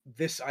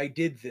 I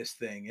did this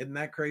thing. Isn't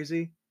that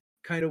crazy?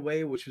 Kind of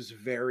way, which was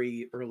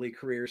very early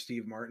career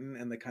Steve Martin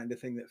and the kind of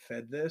thing that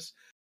fed this.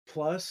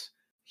 Plus,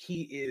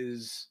 he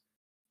is,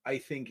 I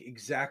think,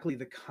 exactly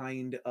the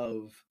kind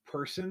of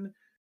person,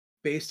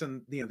 based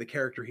on the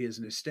character he is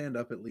in his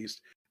stand-up at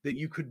least, that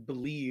you could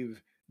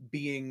believe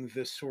being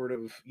this sort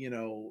of,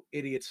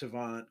 idiot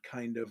savant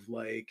kind of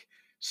like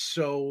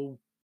so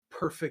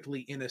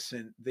perfectly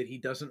innocent that he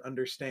doesn't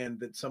understand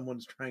that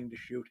someone's trying to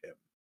shoot him.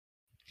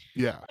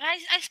 Yeah. But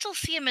I still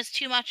see him as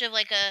too much of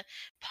like a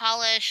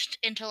polished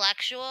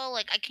intellectual.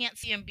 Like I can't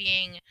see him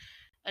being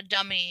a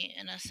dummy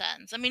in a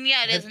sense. I mean,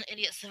 yeah, it is an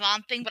idiot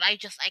savant thing, but I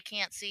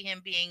can't see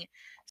him being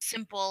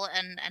simple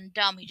and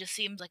dumb. He just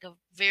seems like a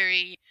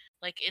very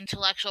like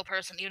intellectual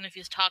person, even if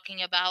he's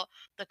talking about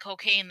the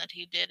cocaine that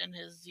he did in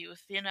his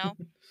youth,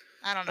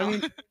 I don't know. I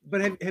mean,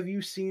 but have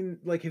you seen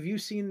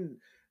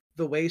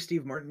the way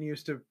Steve Martin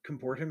used to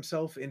comport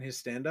himself in his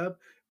stand-up?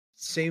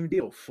 Same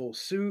deal, full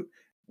suit,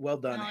 well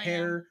done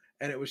hair,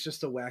 and it was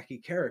just a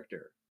wacky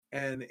character.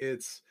 And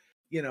it's,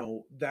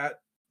 that,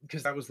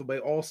 because that was the way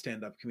all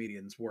stand-up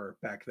comedians were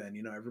back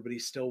then. Everybody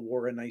still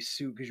wore a nice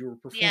suit because you were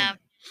performing,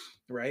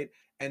 right?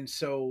 And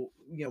so,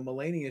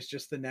 Mulaney is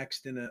just the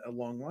next in a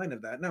long line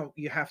of that. Now,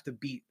 you have to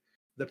beat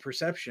the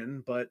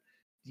perception, but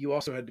you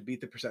also had to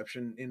beat the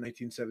perception in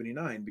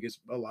 1979 because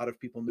a lot of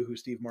people knew who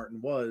Steve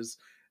Martin was,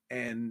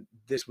 and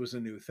this was a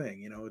new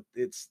thing.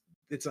 It's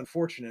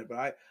unfortunate,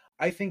 but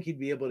I think he'd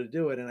be able to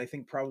do it, and I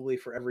think probably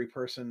for every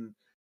person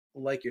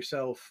like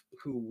yourself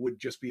who would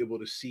just be able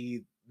to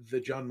see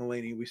the John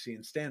Mulaney we see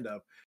in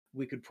stand-up,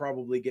 we could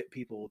probably get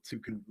people to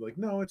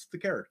no, it's the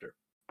character.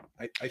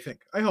 I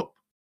hope.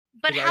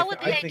 But how would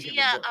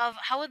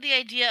the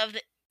idea of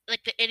the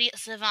like the idiot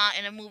savant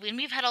in a movie, and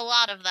we've had a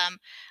lot of them,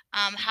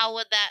 how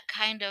would that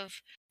kind of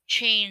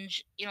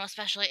change,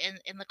 especially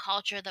in the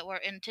culture that we're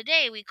in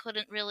today? We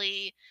couldn't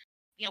really,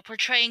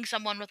 portraying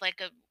someone with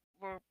like a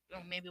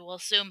maybe we'll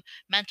assume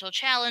mental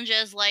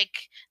challenges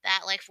like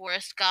that, like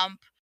Forrest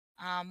Gump,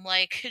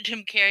 like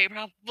Jim Carrey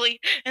probably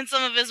in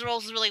some of his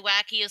roles is really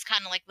wacky is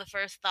kind of like the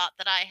first thought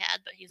that I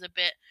had, but he's a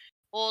bit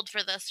old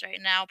for this right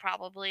now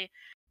probably.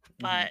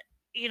 But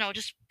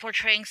just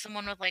portraying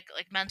someone with like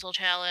mental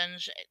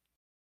challenge,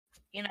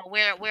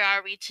 where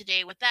are we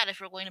today with that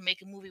if we're going to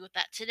make a movie with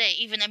that today?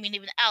 Even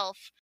Elf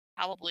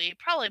probably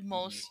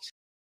most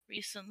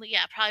recently,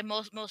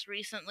 most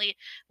recently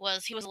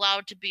he was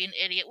allowed to be an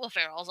idiot. Will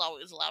Ferrell's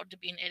always allowed to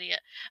be an idiot.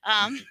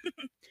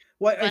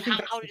 Well, I but think how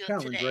that's the do you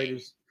challenge, today? right?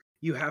 Is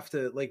you have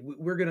to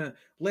we're gonna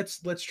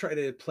let's try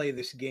to play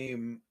this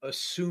game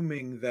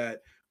assuming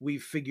that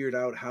we've figured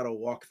out how to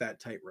walk that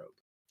tightrope,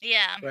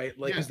 Yeah. right?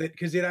 Like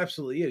because it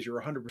absolutely is.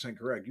 You're 100%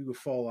 correct. You could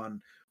fall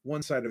on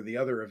one side or the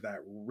other of that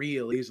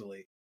real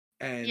easily.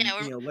 And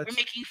we're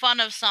making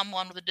fun of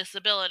someone with a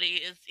disability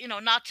is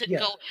not to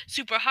go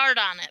super hard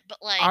on it, but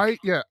like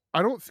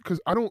I don't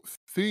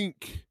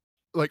think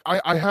like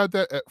I had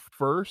that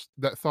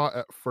thought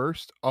at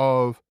first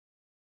of,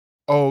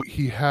 oh,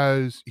 he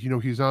has,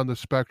 he's on the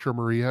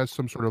spectrum or he has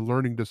some sort of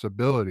learning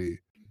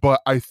disability.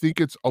 But I think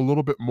it's a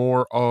little bit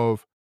more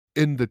of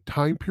in the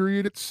time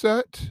period it's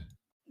set.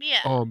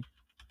 Yeah.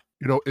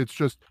 It's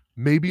just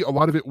maybe a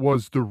lot of it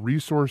was the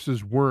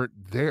resources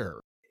weren't there.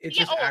 It's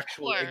just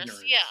actual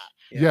ignorance.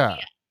 Yeah.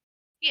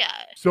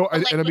 So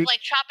but I mean,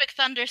 like Tropic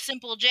Thunder,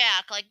 Simple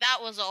Jack, like that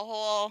was a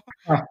whole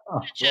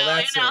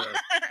show,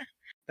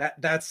 but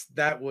that's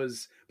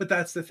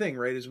the thing,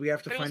 right? Is we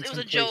have to find. It was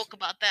a joke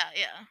about that,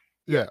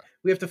 yeah.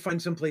 We have to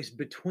find some place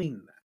between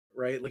that,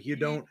 right? Like you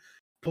don't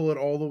pull it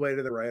all the way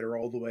to the right or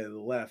all the way to the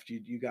left.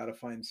 You got to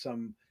find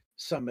some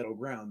middle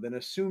ground. Then,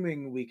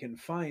 assuming we can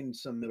find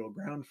some middle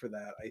ground for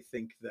that, I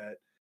think that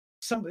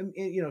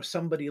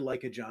somebody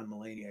like a John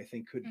Mulaney, I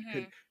think could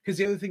because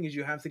the other thing is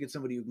you have to get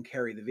somebody who can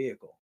carry the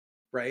vehicle,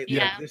 right?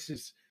 Yeah. Like,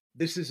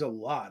 this is a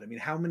lot. I mean,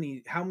 how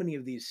many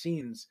of these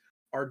scenes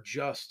are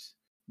just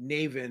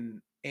Naven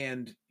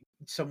and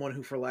someone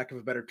who, for lack of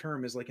a better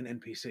term, is like an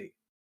NPC?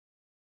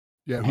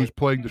 Yeah, who's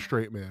playing the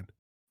straight man?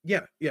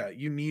 Yeah.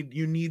 You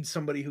need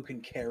somebody who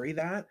can carry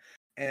that,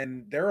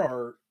 and there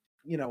are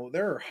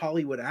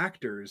Hollywood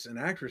actors and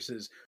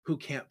actresses who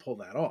can't pull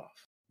that off.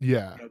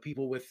 Yeah,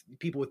 people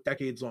with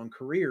decades long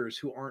careers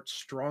who aren't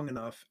strong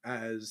enough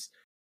as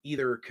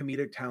either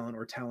comedic talent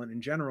or talent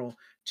in general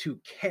to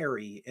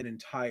carry an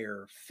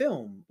entire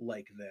film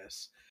like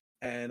this.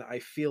 And I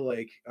feel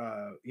like,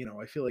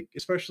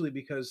 especially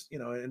because,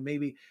 and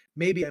maybe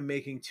I'm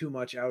making too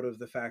much out of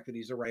the fact that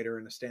he's a writer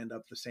and a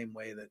stand-up the same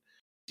way that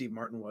Steve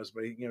Martin was,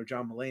 but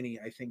John Mulaney,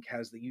 I think,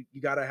 has you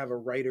got to have a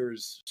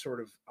writer's sort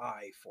of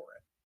eye for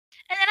it.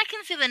 And then I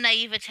can see the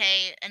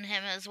naivete in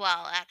him as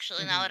well,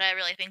 actually, now that I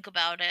really think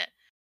about it.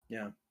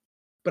 Yeah.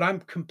 But I'm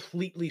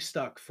completely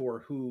stuck for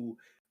who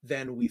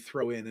then we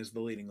throw in as the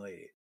leading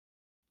lady.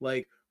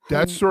 Like,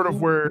 that's sort of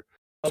where,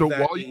 so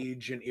that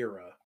age and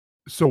era.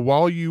 So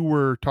while you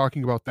were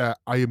talking about that,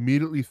 I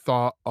immediately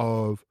thought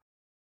of,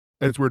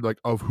 and it's weird, like,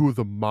 of who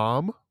the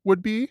mom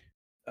would be.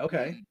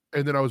 Okay.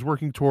 And then I was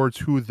working towards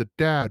who the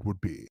dad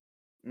would be.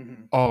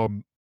 Mm-hmm.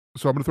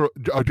 So I'm going to throw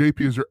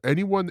JP. Is there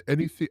anyone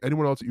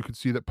else that you could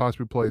see that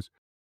possibly plays,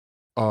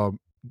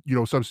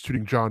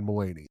 substituting John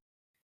Mulaney?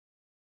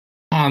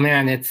 Oh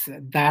man, it's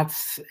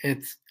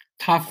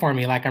tough for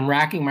me. Like I'm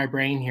racking my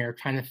brain here,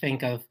 trying to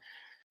think of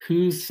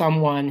who's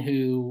someone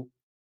who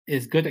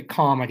is good at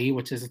comedy,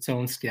 which is its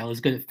own skill, is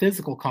good at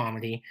physical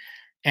comedy,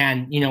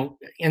 and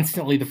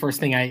instantly the first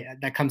thing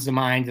that comes to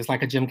mind is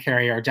like a Jim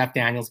Carrey or Jeff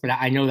Daniels, but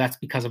I know that's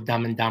because of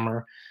Dumb and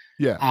Dumber.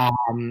 Yeah.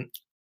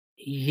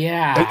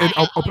 Yeah. And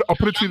I'll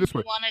put it to you this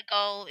way. Want to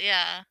go?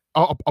 Yeah.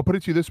 I'll put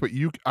it to you this way.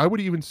 I would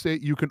even say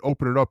you can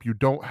open it up. You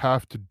don't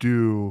have to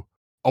do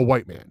a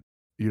white man.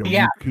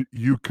 Yeah.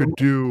 You could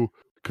do,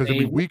 because I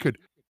mean we could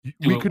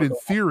in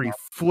theory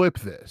flip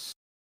this.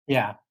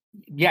 Yeah.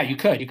 Yeah, you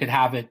could. You could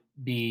have it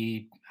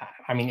be,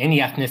 any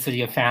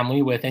ethnicity of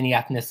family with any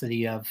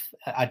ethnicity of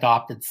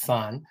adopted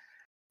son.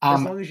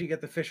 As long as you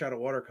get the fish out of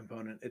water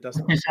component, it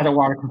doesn't. Fish out of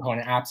water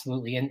component,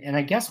 absolutely. And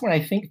I guess when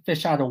I think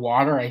fish out of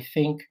water, I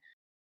think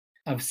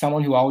of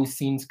someone who always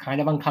seems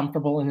kind of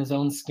uncomfortable in his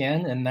own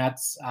skin, and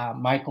that's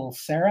Michael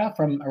Cera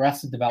from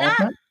Arrested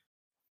Development.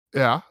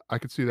 Yeah, I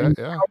could see that.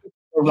 Yeah. He's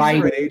the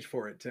right age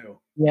for it too.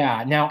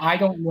 Yeah. Now I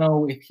don't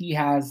know if he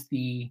has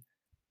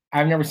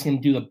I've never seen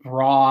him do the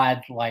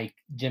broad, like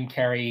Jim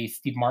Carrey,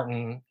 Steve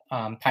Martin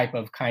type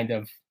of kind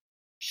of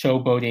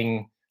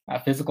showboating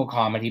physical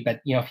comedy.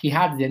 But, if he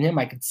had it in him,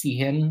 I could see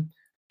him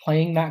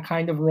playing that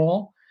kind of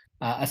role,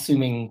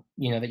 assuming,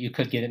 that you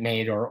could get it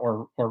made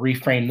or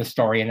reframe the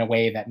story in a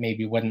way that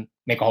maybe wouldn't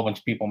make a whole bunch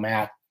of people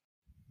mad.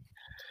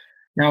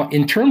 Now,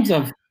 in terms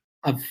of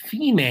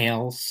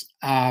females,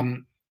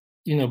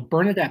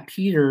 Bernadette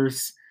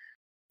Peters,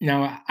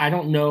 now I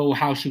don't know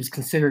how she was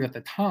considered at the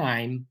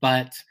time,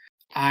 but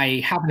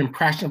I have an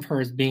impression of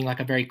her as being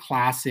like a very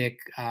classic,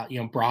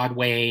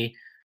 Broadway,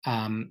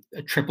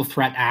 triple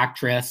threat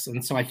actress.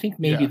 And so I think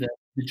maybe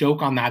the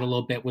joke on that a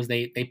little bit was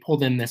they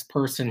pulled in this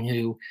person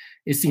who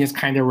is seen as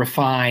kind of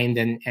refined,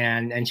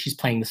 and she's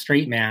playing the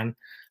straight man.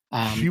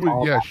 She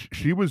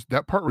was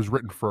that part was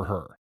written for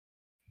her.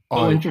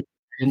 Interesting.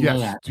 I didn't know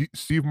that.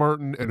 Steve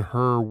Martin and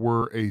her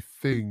were a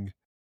thing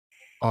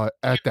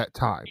at that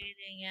time.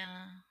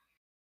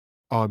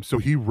 Yeah. So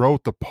he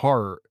wrote the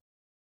part,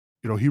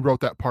 he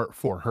wrote that part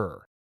for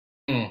her.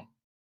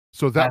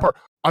 So that part,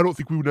 I don't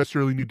think we would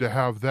necessarily need to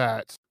have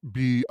that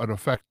be an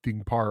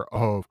affecting part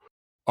of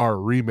our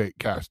remake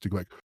casting.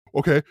 Like,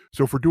 okay,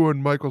 so if we're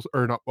doing Michael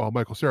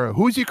Cera,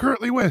 who is he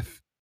currently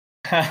with?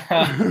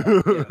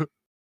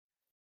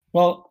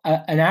 Well,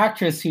 an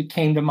actress who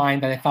came to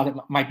mind that I thought it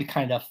might be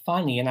kind of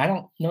funny, and I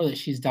don't know that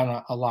she's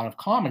done a lot of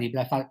comedy, but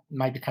I thought it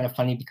might be kind of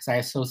funny because I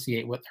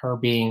associate with her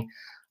being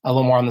a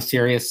little more on the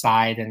serious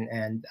side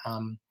and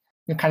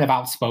kind of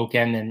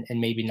outspoken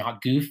and maybe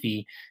not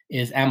goofy,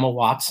 is Emma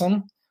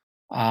Watson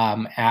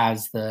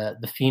as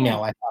the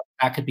female. I thought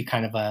that could be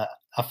kind of a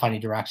funny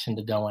direction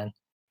to go in.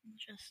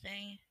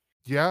 Interesting.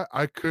 Yeah,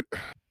 I could.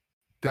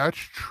 That's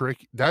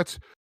tricky. That's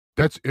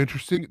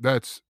interesting.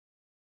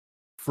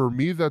 For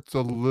me, that's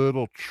a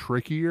little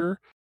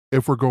trickier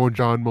if we're going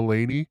John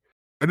Mulaney,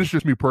 and it's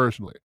just me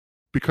personally,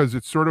 because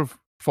it sort of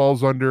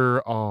falls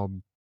under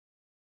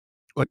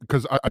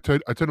because I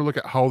tend to look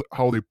at how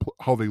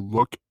they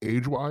look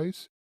age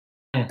wise,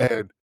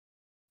 and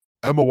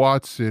Emma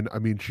Watson. I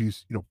mean,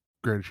 she's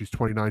granted she's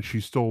 29,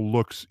 she still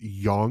looks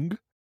young.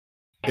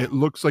 It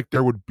looks like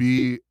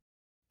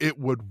it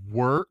would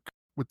work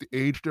with the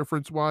age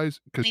difference wise,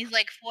 because he's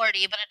like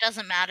 40, but it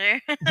doesn't matter.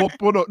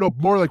 well, no,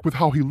 more like with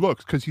how he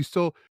looks, because he's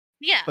still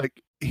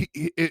like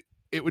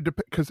it would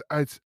depend, because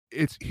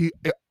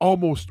it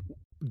almost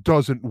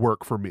doesn't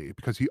work for me,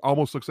 because he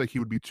almost looks like he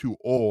would be too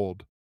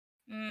old.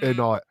 And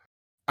I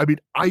mean,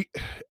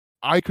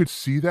 I could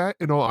see that.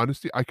 In all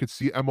honesty, I could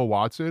see Emma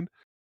Watson.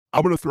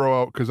 I'm gonna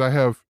throw out, because I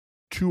have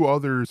two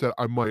others that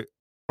I might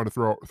want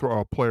to throw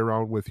out, play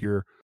around with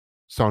here.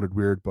 Sounded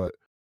weird, but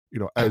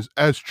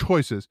as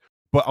choices.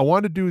 But I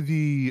want to do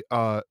the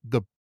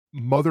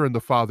mother and the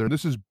father, and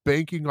this is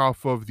banking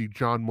off of the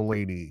John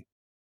Mulaney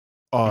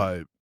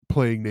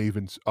playing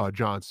Nathan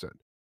Johnson.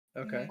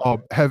 Okay.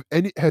 Have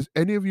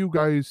any of you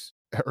guys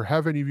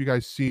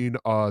seen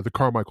the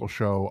Carmichael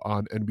Show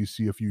on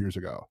NBC a few years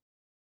ago?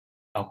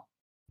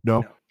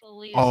 No. I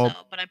believe so,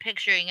 but I'm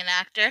picturing an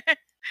actor.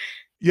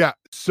 Yeah.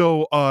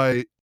 So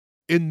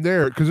in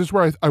there, because this is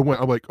where I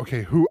went. I'm like,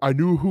 okay, I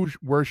knew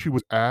where she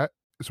was at,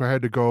 so I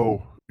had to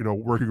go,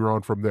 working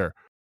around from there.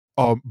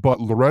 But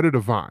Loretta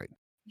Devine,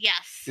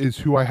 yes, is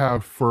who I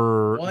have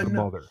for the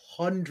mother.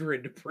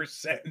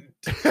 100%.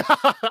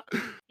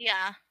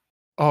 Yeah.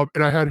 And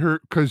I had her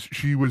because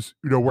she was,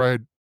 where I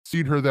had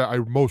seen her that I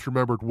most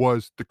remembered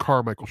was the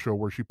Carmichael Show,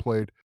 where she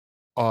played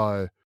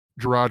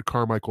Gerard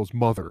Carmichael's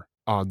mother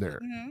on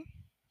there. Mm-hmm.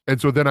 And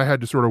so then I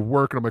had to sort of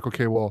work, and I'm like,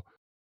 okay, well,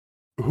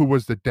 who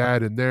was the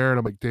dad in there? And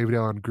I'm like, David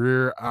Alan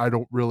Grier. I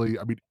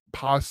mean,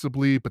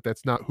 possibly, but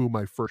that's not who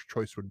my first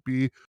choice would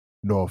be.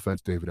 No offense,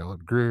 David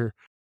Alan Grier.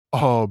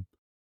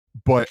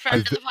 But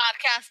friend of the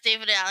podcast,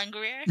 David Alan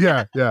Grier.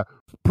 Yeah.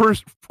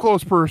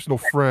 Close personal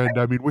friend.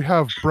 I mean, we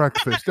have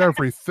breakfast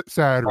every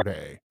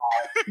Saturday.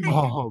 He's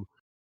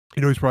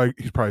probably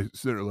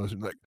sitting there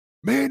listening, like,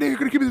 man, you're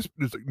gonna give me this.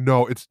 It's like,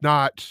 no, it's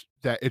not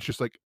that. It's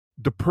just like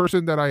the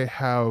person that I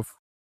have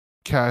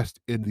cast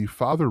in the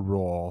father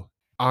role,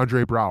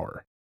 Andre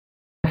Braugher.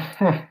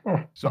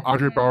 So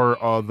Andre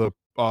Braugher,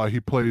 he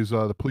plays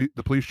the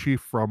police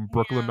chief from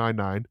Brooklyn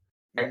Nine-Nine.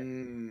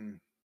 Raymond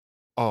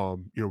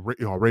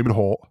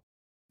Holt.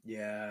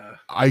 Yeah,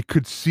 I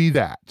could see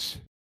that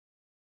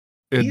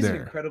in He's there.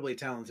 an incredibly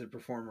talented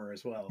performer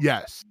as well.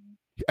 Yes,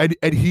 and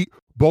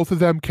both of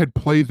them can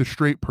play the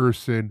straight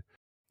person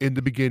in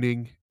the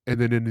beginning and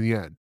then in the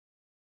end.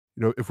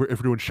 If we're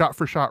doing shot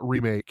for shot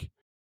remake,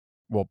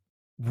 well,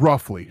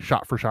 roughly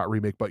shot for shot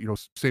remake, but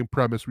same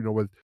premise.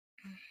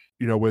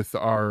 With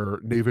our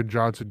Nathan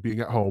Johnson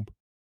being at home,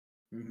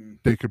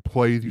 they could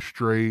play the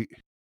straight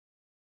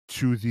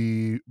to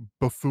the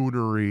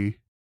buffoonery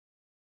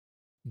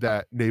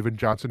that Nathan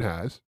Johnson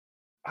has.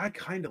 I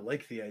kind of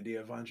like the idea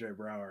of Andre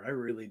Braugher. I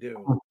really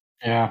do.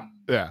 Yeah.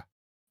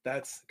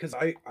 That's because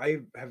I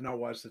have not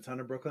watched a ton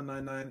of Brooklyn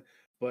Nine-Nine,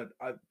 but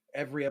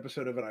every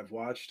episode of it I've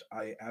watched,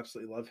 I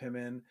absolutely love him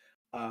in.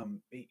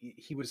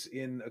 He was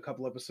in a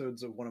couple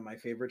episodes of one of my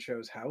favorite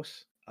shows,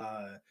 House.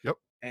 Yep.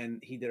 And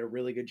he did a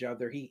really good job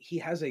there. He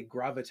has a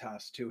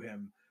gravitas to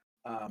him.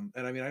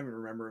 And I mean, I even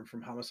remember him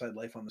from Homicide: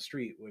 Life on the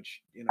Street,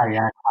 which Oh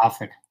yeah,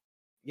 classic.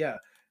 Yeah,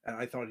 and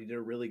I thought he did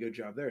a really good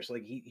job there. So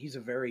like he's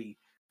a very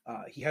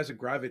he has a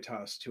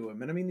gravitas to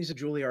him, and I mean he's a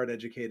Juilliard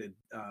educated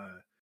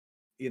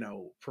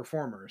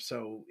performer,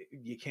 so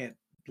you can't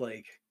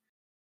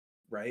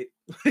right?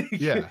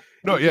 Yeah.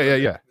 No,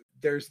 yeah.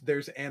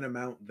 There's an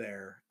amount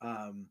there.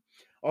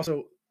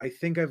 Also, I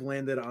think I've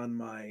landed on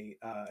my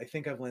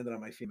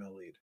female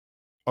lead.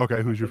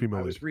 Okay, who's your female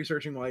lead? I was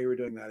researching while you were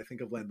doing that. I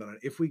think I've landed on it.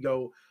 If we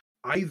go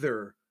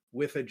either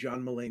with a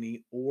John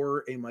Mulaney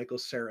or a Michael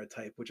Cera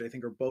type, which I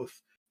think are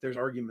both there's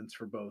arguments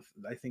for both.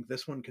 I think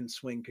this one can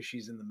swing because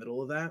she's in the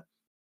middle of that.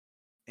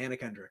 Anna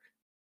Kendrick.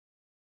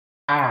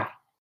 I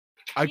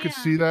could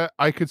see that.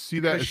 I could see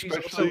that,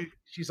 especially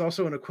she's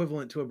also an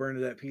equivalent to a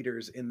Bernadette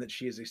Peters in that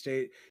she is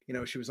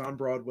she was on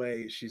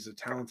Broadway. She's a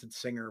talented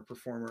singer,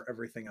 performer,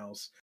 everything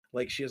else.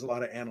 Like she has a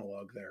lot of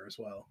analog there as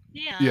well.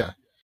 Yeah.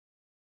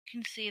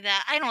 Can see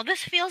that. I don't know.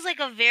 This feels like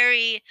a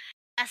very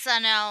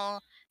SNL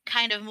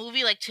kind of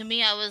movie. Like to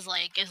me, I was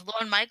like, is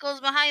Lorne Michaels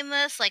behind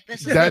this? Like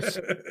this is That's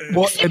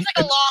well, it seems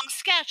like a long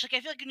sketch. Like I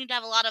feel like you need to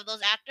have a lot of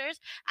those actors.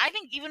 I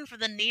think even for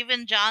the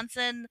Nevin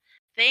Johnson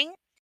thing,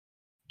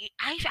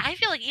 I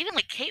feel like even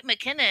like Kate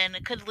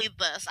McKinnon could lead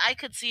this. I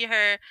could see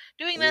her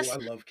doing this. I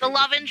love Kate the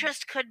love McKinnon.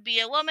 interest could be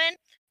a woman,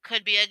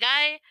 could be a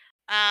guy.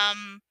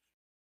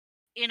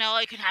 You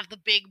could have the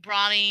big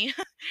brawny,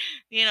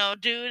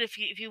 dude if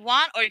you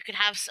want, or you could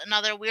have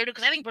another weirdo.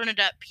 Because I think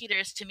Bernadette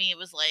Peters to me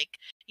was like,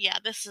 yeah,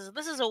 this is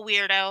a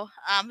weirdo.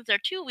 They're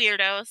two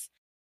weirdos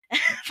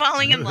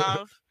falling in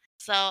love.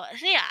 So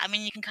yeah, I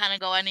mean, you can kind of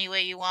go any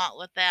way you want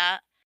with that.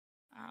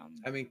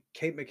 I mean,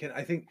 Kate McKinnon.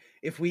 I think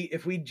if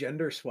we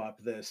gender swap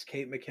this,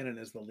 Kate McKinnon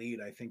as the lead,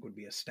 I think would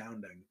be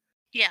astounding.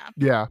 Yeah.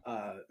 Yeah.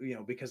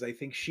 Because I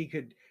think she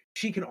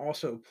can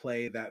also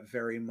play that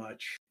very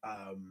much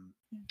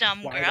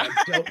dumb girl.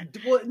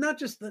 Well, not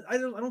just that. I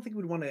don't think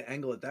we'd want to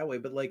angle it that way,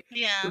 but like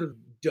sort of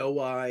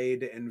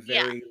doe-eyed and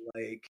very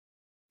like,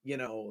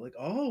 like,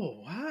 oh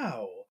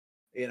wow,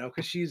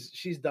 because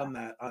she's done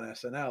that on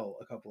SNL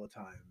a couple of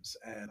times,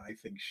 and I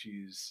think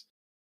she's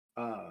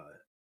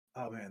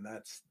oh man,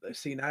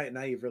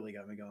 now you've really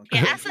got me going.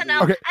 Yeah,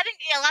 SNL. Okay. I think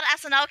a lot of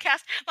SNL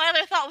cast. My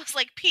other thought was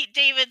like Pete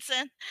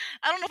Davidson.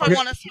 I don't know if I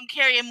want to see him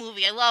carry a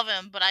movie. I love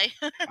him, but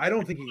I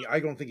don't think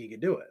he can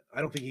do it.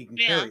 I don't think he can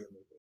carry a movie.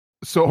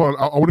 So hold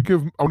on, I want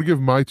to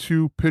give my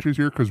two pitches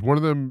here because one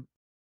of them,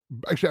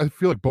 actually, I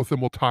feel like both of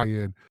them will tie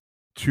in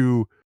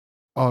to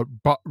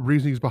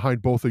reasonings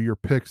behind both of your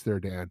picks there,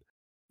 Dan.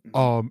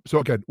 Mm-hmm. So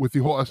again, with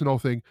the whole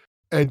SNL thing.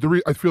 And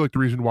I feel like the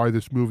reason why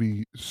this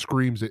movie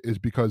screams it is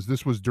because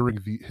this was during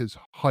his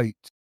height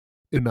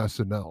in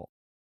SNL.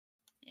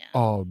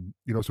 Yeah.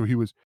 So he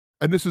was,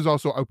 and this is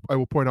also, I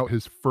will point out,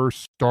 his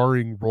first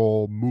starring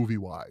role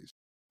movie-wise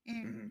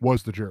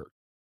was The Jerk.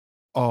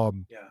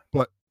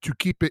 But to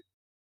keep it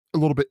a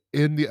little bit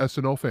in the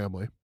SNL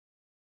family,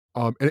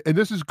 and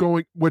this is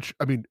going, which,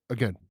 I mean,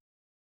 again,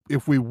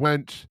 if we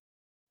went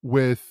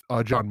with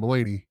John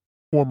Mulaney,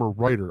 former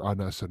writer on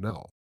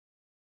SNL,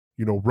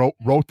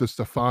 wrote the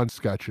Stefan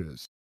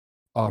sketches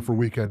for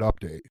Weekend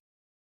Update.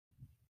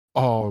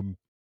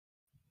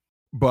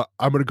 But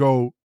I'm gonna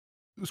go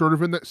sort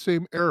of in that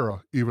same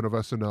era, even of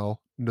SNL,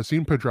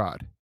 Nasim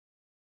Pedrad.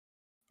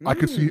 I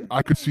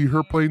could see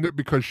her playing it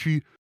because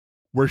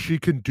where she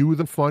can do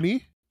the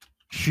funny,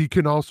 she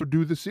can also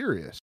do the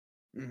serious.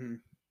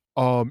 And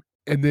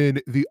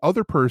then the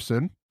other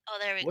person. Oh,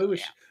 there we go.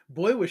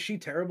 Boy, was she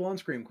terrible on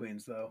Scream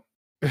Queens, though.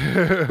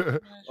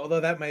 Although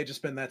that may have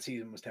just been that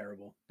season was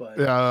terrible, but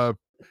I'll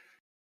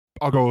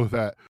go with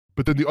that.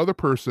 But then the other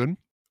person,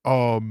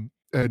 and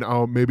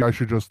maybe I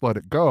should just let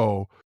it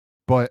go,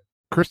 but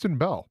Kristen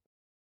Bell.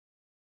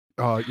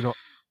 I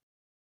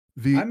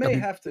may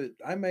have to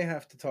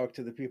talk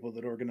to the people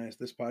that organized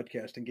this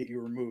podcast and get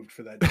you removed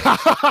for that.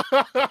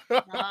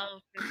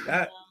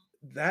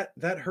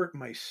 That hurt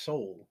my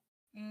soul.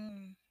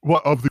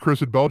 What, of the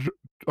Kristen Bell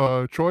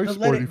choice?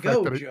 Let it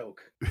go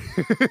joke.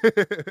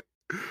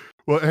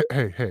 Well,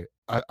 hey,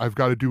 I've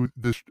got to do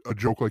a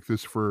joke like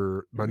this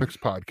for my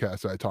next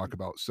podcast I talk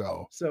about.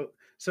 So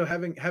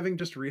having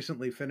just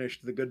recently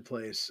finished The Good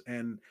Place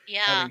and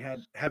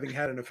having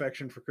had an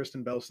affection for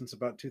Kristen Bell since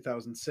about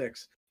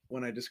 2006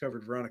 when I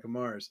discovered Veronica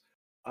Mars,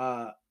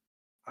 I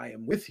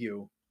am with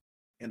you,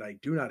 and I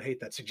do not hate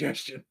that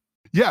suggestion.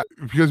 Yeah,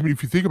 because I mean,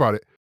 if you think about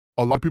it,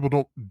 a lot of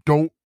people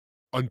don't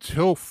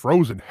until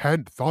Frozen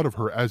hadn't thought of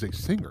her as a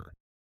singer.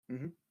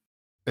 Mm-hmm.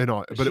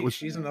 But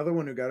she's another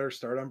one who got her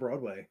start on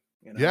Broadway.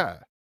 Yeah.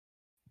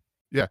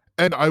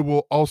 And I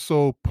will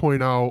also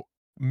point out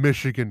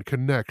Michigan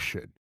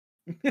Connection.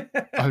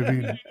 I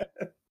mean,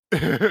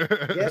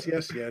 yes.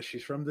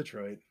 She's from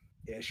Detroit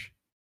ish.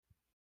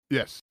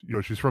 Yes,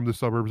 she's from the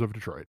suburbs of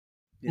Detroit.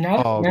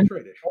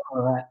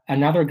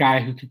 Another guy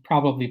who could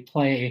probably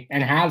play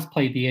and has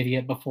played the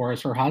idiot before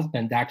is her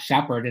husband, Dax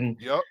Shepard, and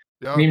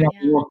maybe not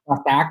the world-class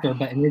actor,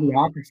 but in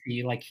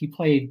Idiocracy, like he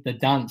played the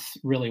dunce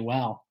really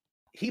well.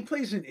 He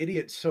plays an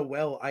idiot so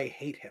well, I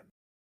hate him.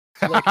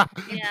 Like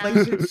he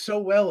plays it so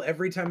well.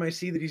 Every time I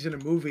see that he's in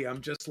a movie,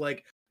 I'm just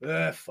like,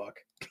 fuck.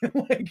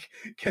 Like,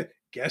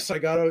 guess I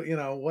gotta,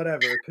 whatever.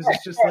 Because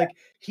it's just like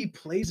he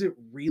plays it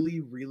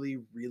really,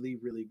 really, really,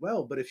 really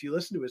well. But if you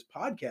listen to his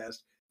podcast,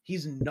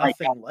 he's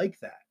nothing like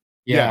that.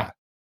 Yeah.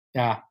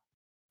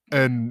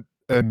 And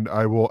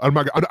I will. I'm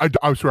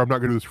sure I'm not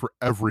going to do this for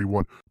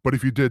everyone. But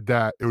if you did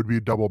that, it would be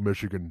double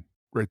Michigan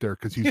right there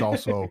because he's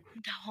also.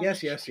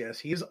 Yes.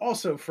 He is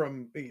also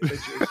from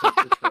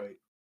Detroit.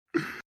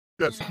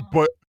 Yes,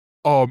 but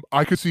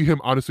I could see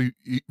him honestly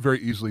very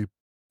easily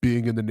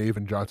being in the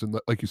Nevin Johnson,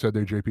 like you said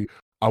there, JP.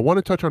 I want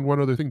to touch on one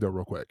other thing though,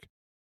 real quick.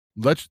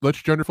 let's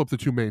gender flip the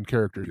two main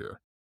characters here.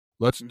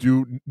 Let's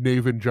do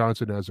Naveen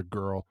Johnson as a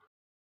girl.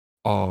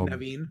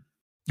 Naveen.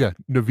 Yeah,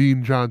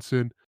 Naveen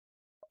Johnson,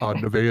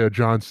 Nevaeh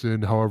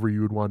Johnson, however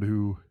you would want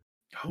to.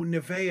 Oh,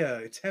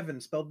 Nevaeh, it's heaven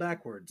spelled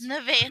backwards.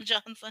 Nevaeh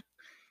Johnson.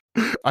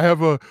 I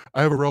have a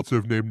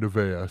relative named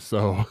Nevaeh,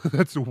 so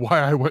that's why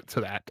I went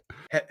to that.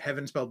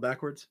 Heaven spelled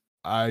backwards.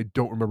 I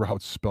don't remember how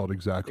it's spelled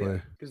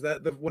exactly. Because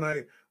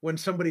when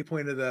somebody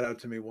pointed that out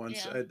to me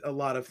once, a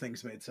lot of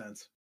things made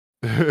sense.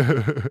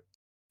 I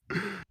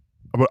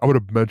would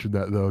have mentioned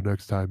that though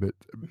next time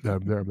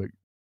I'm there. I'm like,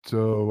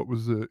 so what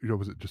was it?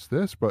 Was it just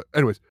this? But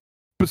anyways,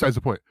 besides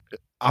the point,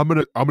 I'm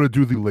gonna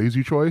do the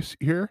lazy choice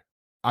here.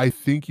 I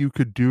think you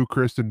could do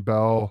Kristen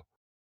Bell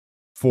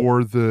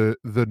for the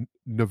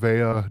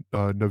Nevaeh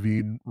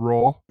Naveen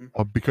role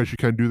because she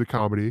can do the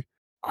comedy.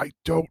 I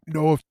don't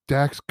know if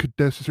Dax could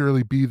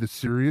necessarily be the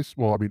serious.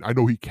 Well, I mean, I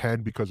know he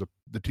can because of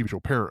the TV show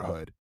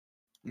Parenthood.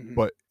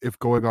 But if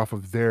going off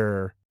of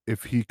there,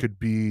 if he could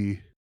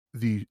be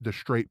the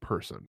straight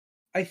person,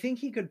 I think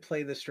he could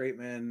play the straight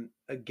man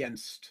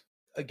against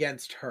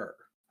her.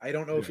 I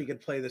don't know if he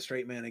could play the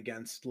straight man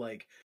against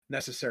like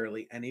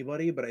necessarily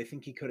anybody, but I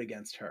think he could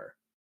against her.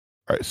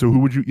 All right. So who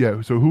would you?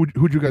 Yeah. So who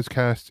would you guys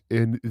cast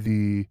in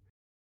the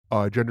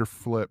gender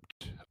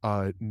flipped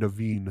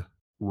Naveen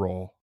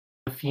role?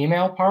 The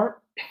female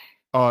part.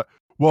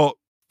 Well,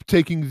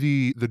 taking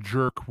the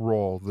jerk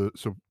role, the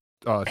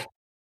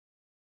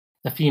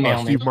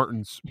female Steve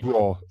Martin's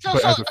role,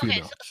 but as a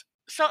female.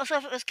 So if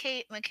it was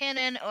Kate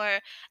McKinnon, or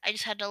I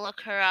just had to look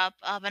her up,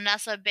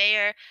 Vanessa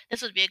Bayer,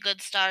 this would be a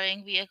good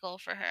starring vehicle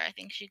for her. I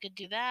think she could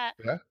do that.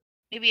 Yeah.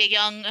 Maybe a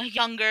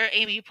younger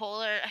Amy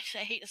Poehler. I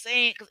hate to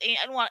say it because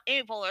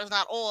Amy Poehler is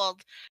not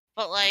old,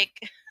 but like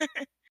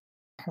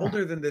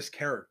older than this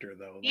character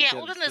though. Like,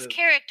 older than this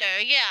character.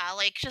 Yeah,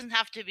 like she doesn't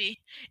have to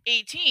be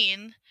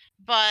 18,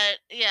 but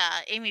yeah,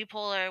 Amy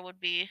Poehler would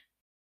be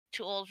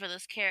too old for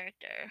this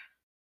character,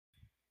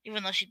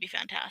 even though she'd be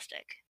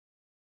fantastic.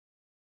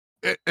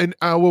 And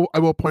I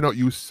will point out,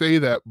 you say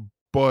that,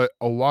 but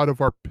a lot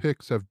of our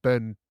picks have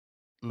been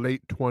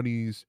late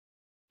 20s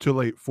to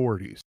late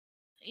 40s.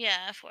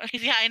 Yeah,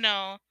 40s. Yeah, I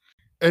know.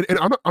 And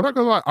I'm not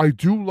gonna lie, I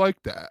do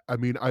like that. I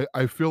mean,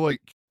 I feel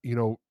like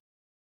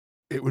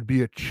it would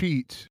be a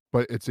cheat,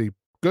 but it's a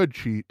good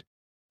cheat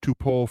to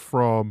pull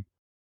from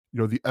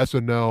the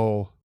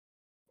SNL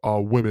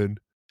women.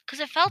 Because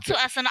it felt so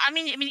SNL. I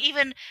mean,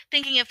 even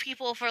thinking of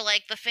people for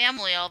like The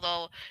Family,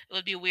 although it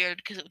would be weird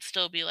because it would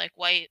still be like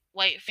white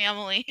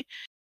family,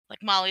 like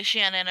Molly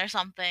Shannon or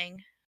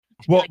something.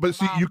 Well, but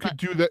see, you could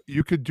do that.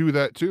 You could do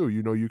that too.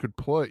 You could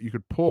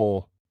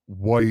pull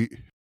white,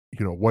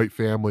 white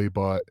family,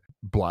 but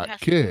black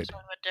kid.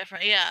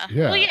 Different, yeah.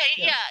 Yeah. Well,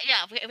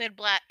 yeah. If we had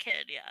black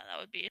kid, yeah, that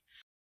would be.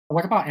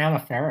 What about Anna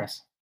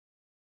Faris?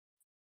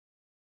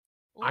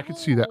 I could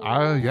see that.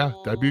 Yeah,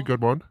 that'd be a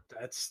good one.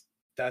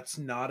 That's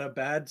not a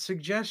bad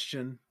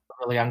suggestion.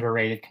 Really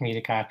underrated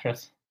comedic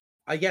actress.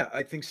 Yeah,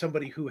 I think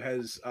somebody who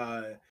has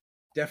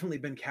definitely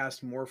been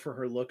cast more for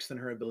her looks than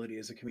her ability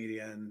as a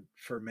comedian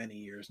for many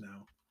years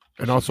now.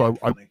 And also,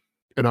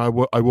 I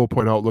will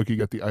point out,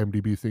 looking at the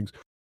IMDb things,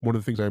 one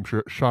of the things I'm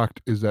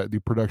shocked is that the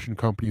production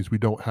companies, we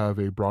don't have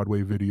a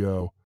Broadway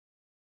video,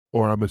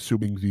 or I'm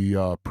assuming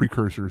the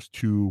precursors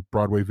to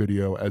Broadway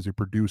video as a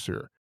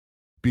producer,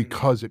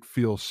 because it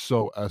feels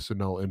so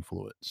SNL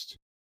influenced.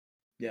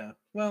 Yeah.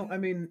 Well, I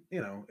mean,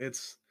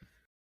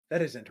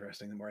 that is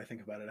interesting the more I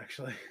think about it,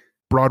 actually.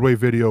 Broadway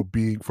video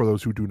being, for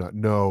those who do not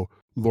know,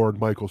 Lorne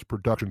Michaels'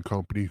 production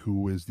company,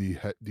 who is the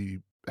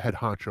head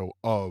honcho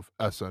of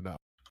SNL.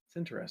 It's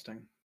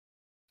interesting.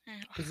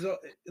 Because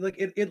like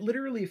it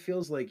literally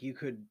feels like you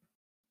could,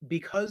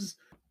 because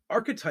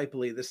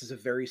archetypally this is a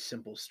very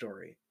simple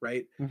story,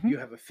 right? You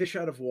have a fish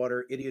out of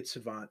water, idiot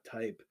savant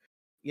type,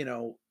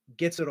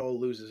 gets it all,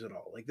 loses it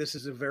all. Like, this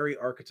is a very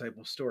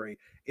archetypal story.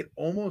 It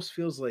almost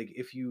feels like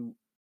if you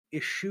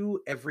eschew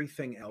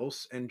everything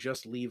else and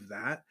just leave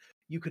that,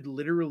 you could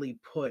literally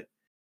put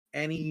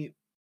any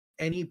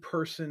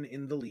person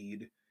in the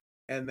lead,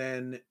 and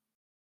then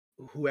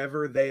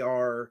whoever they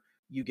are,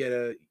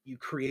 you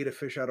create a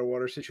fish out of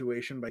water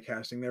situation by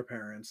casting their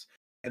parents,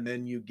 and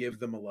then you give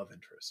them a love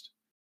interest.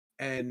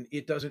 And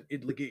it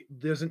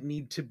doesn't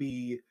need to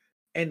be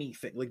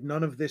anything. Like,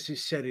 none of this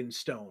is set in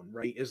stone,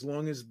 right? As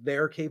long as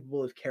they're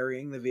capable of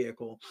carrying the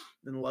vehicle,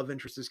 and the love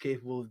interest is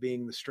capable of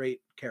being the straight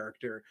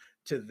character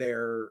to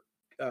their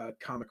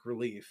comic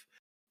relief,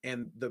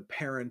 and the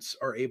parents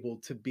are able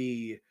to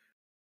be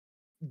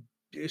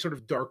sort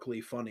of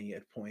darkly funny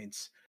at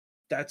points,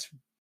 that's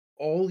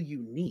all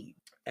you need.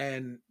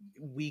 And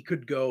we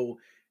could go,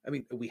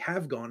 we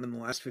have gone in the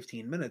last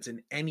 15 minutes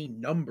in any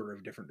number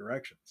of different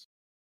directions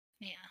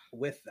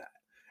with that.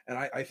 And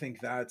I think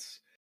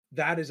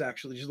that is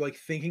actually, just like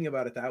thinking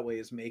about it that way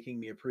is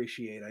making me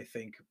appreciate, I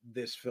think,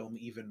 this film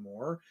even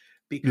more,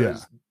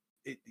 because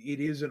it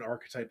is an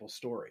archetypal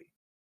story.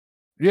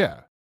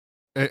 Yeah.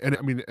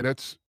 And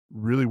that's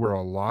really where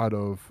a lot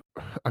of,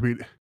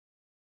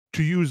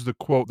 to use the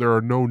quote, there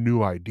are no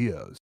new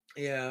ideas.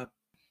 Yeah.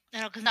 I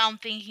know, because now I'm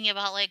thinking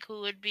about like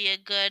who would be a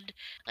good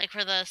like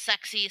for the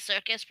sexy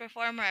circus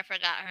performer. I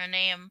forgot her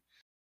name,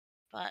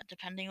 but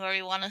depending where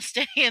we want to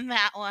stay in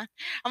that one,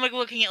 I'm like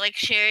looking at like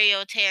Sherry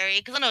O'Terry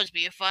because I know it'd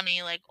be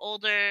funny, like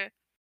older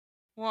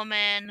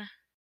woman.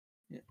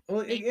 Yeah.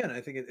 Well, Maybe again, I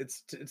think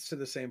it's to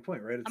the same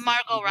point, right? a It's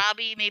Margot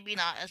Robbie, maybe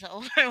not as an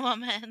older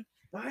woman.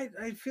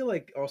 I feel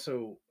like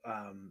also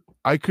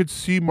I could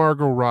see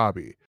Margot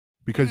Robbie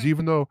because Mhm.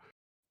 even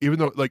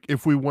though like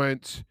if we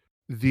went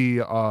the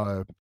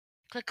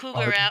The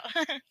cougar route.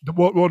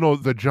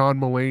 the John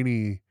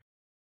Mulaney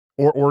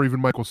or even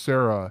Michael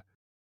Cera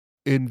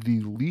in the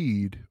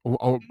lead.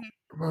 Mhm.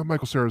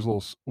 Michael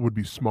Cera's would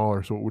be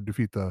smaller, so it would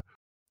defeat the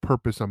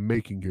purpose I'm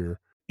making here.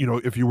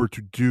 If you were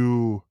to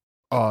do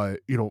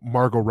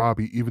Margot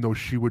Robbie, even though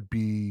she would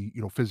be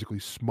physically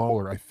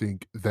smaller, I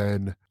think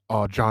than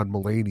John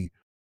Mulaney.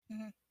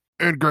 Mhm.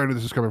 And granted,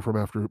 this is coming from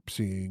after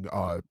seeing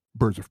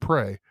Birds of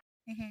Prey.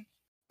 Mhm.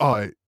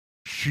 Uh,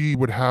 she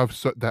would have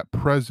that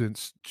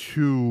presence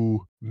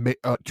to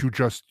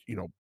just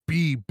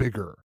be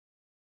bigger,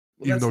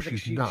 well, even that's though the thing.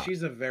 she's not.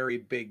 She's a very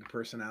big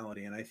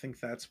personality, and I think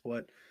that's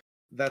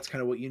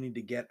kind of what you need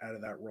to get out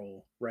of that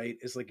role, right?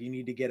 Is like you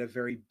need to get a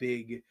very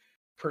big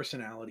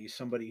personality,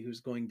 somebody who's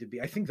going to be.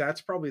 I think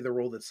that's probably the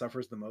role that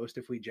suffers the most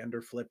if we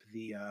gender flip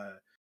the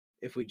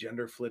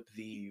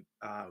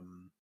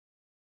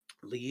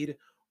lead,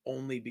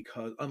 only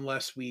because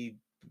unless we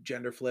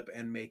gender flip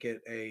and make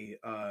it a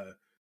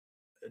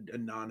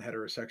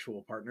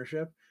non-heterosexual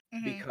partnership,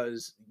 Mhm.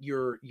 because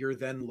you're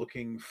then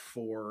looking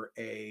for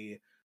a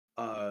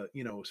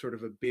sort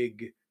of a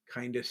big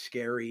kind of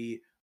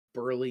scary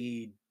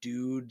burly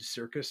dude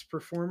circus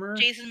performer.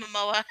 Jason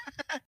Momoa.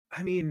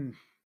 I mean,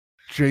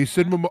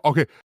 Jason Momoa.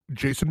 Okay,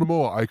 Jason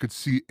Momoa, I could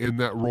see in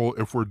that role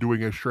if we're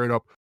doing it straight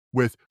up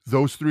with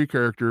those three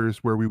characters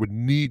where we would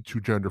need to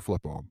gender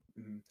flip them.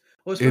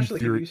 well, In especially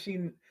theory,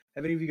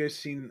 have any of you guys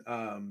seen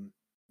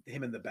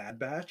him in the Bad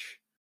Batch?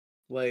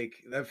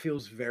 Like that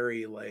feels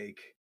very like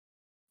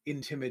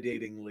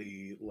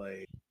intimidatingly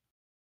like.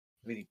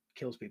 I mean, he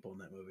kills people in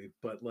that movie,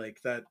 but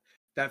like that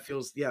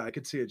feels, yeah, I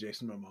could see a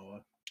Jason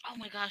Momoa. Oh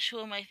my gosh, who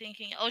am I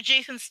thinking? Oh,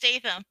 Jason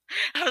Statham.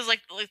 I was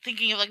like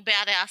thinking of like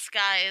badass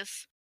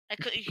guys.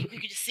 You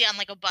could just see on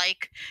like a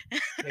bike. Yeah,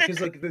 because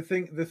like the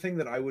thing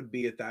that I would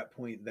be at that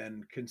point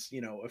then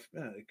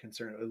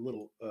concerned, a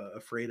little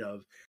afraid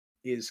of,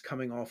 is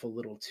coming off a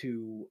little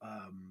too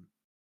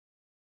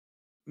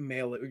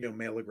male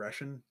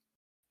aggression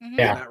Mhm. in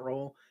Yeah. that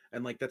role,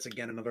 and like that's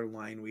again another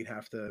line we'd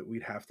have to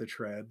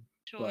tread.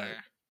 But Sure.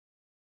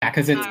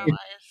 Because it's Power-wise,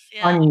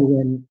 yeah. funny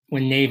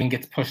when Naven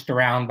gets pushed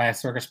around by a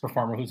circus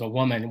performer who's a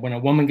woman. When a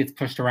woman gets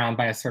pushed around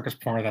by a circus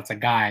performer that's a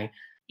guy,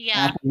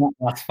 Yeah.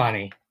 that's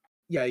funny.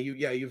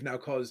 you've now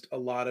caused a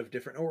lot of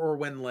different, or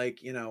when like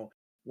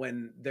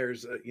when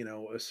there's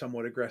a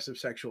somewhat aggressive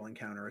sexual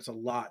encounter, it's a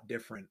lot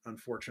different,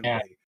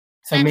 unfortunately.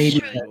 So That's maybe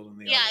true.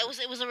 Yeah,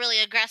 it was a really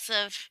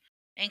aggressive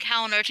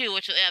encounter too,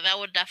 which that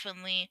would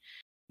definitely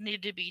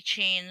need to be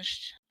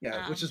changed.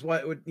 Yeah, which is why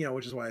it would,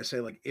 which is why I say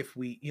like if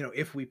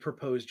we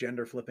propose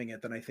gender flipping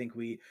it, then I think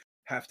we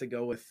have to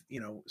go with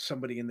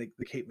somebody in the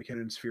Kate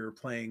McKinnon sphere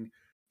playing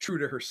true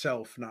to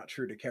herself, not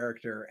true to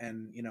character,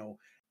 and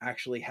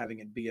actually having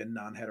it be a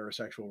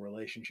non-heterosexual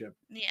relationship.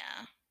 Yeah.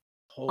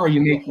 or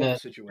you The make whole the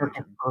circus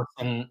situation.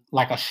 person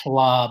like a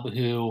schlub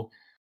who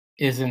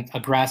isn't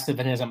aggressive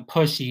and isn't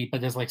pushy,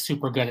 but is like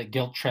super good at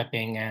guilt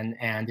tripping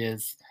and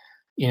is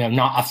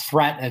not a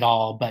threat at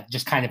all, but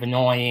just kind of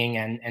annoying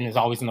and is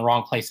always in the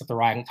wrong place at the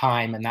right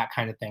time and that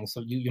kind of thing.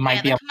 So you might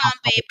Yeah, be the able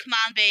come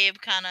on babe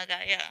kind of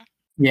guy, yeah.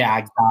 Yeah,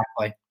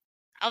 exactly.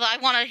 Although I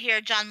want to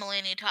hear John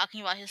Mulaney talking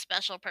about his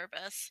special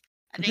purpose.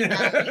 I think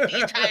that'll make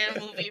the entire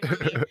movie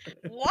for me.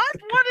 What?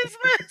 What is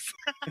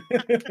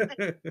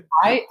this?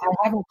 I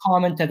haven't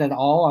commented at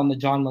all on the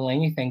John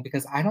Mulaney thing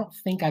because I don't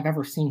think I've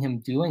ever seen him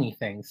do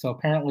anything. So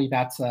apparently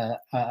that's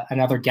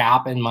another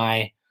gap in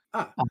my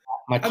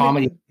my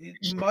comedy.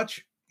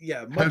 Much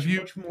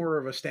more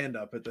of a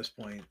stand-up at this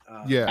point.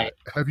 yeah.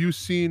 Have you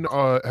seen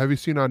on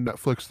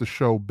Netflix the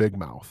show Big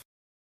Mouth?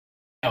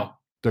 No.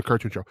 The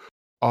cartoon show.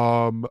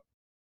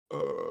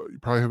 You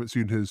probably haven't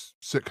seen his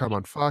sitcom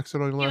on Fox that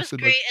only He was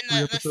lasted great like 3 in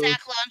the episodes.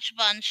 Sack Lunch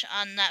Bunch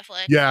on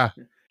Netflix. Yeah,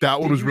 that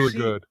one Did was you really see-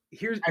 good.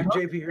 Here's I don't-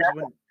 JP. Here's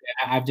one.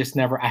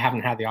 I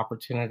haven't had the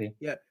opportunity.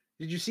 Yeah.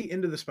 Did you see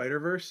Into the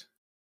Spider-Verse?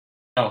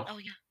 No. Oh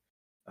yeah.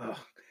 Oh,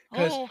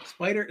 because Oh.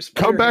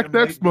 Come back Spider-Ham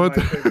next might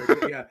be month. my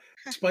favorite. Yeah,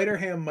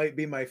 Spider-Ham might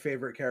be my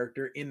favorite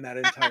character in that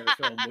entire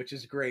film, which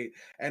is great,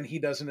 and he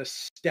does an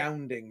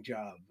astounding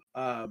job.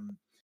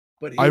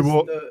 But I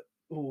will-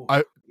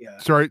 yeah.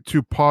 Sorry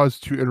to pause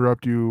to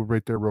interrupt you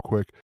right there real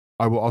quick.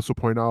 I will also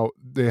point out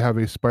they have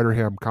a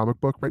Spider-Ham comic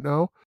book right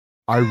now.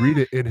 I read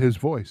it in his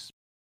voice.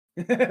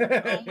 Oh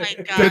my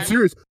Dead god.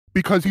 serious,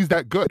 because he's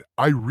that good.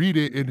 I read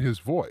it in his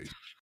voice.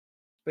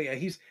 But yeah,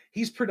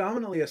 he's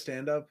predominantly a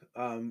stand-up.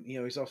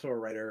 He's also a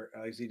writer.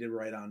 He did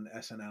write on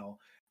SNL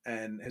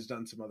and has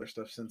done some other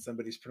stuff since then.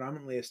 But he's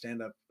predominantly a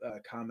stand-up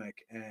comic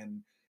and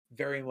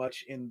very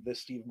much in the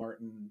Steve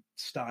Martin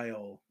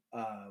style.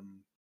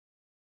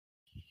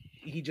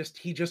 he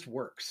just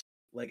works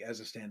like as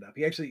a stand-up.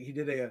 He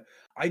did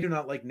I do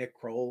not like Nick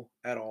Kroll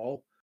at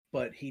all,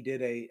 but he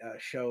did a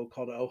show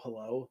called Oh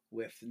Hello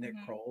with Nick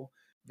Kroll.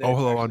 Oh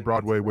Hello on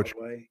Broadway, which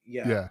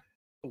it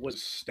was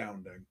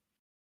astounding.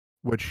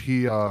 Which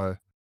he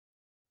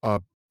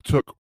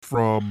took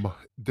from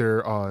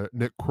their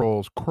Nick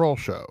Kroll's Kroll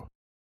show,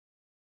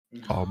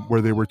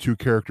 where they were two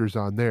characters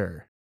on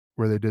there,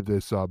 where they did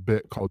this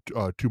bit called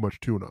Too Much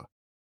Tuna.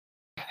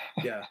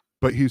 Yeah.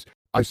 But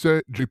I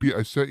sent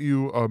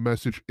you a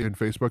message in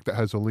Facebook that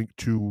has a link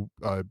to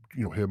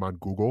him on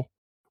Google,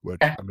 which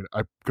I mean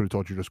I could have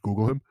told you just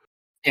Google him.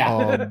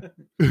 Yeah.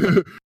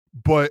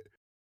 But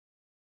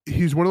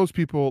he's one of those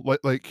people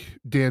like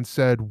Dan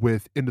said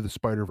with Into the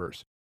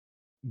Spider-Verse.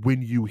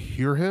 When you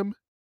hear him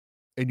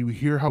and you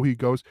hear how he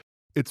goes,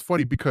 it's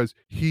funny because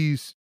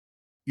he's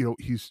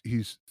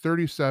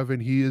 37,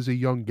 he is a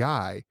young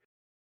guy.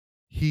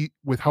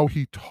 With how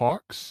he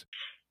talks,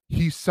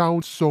 he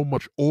sounds so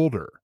much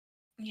older.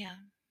 Yeah.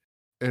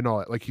 And all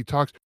that. Like he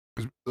talks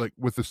like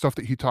with the stuff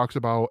that he talks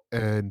about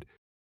and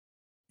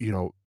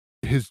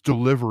his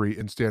delivery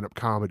in stand-up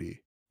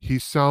comedy. He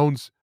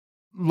sounds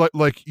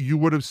like you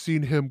would have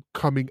seen him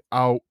coming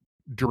out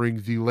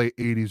during the late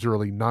 80s,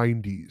 early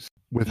 90s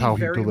with how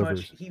he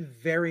delivers. He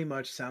very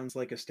much sounds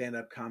like a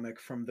stand-up comic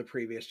from the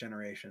previous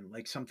generation,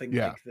 like something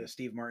like the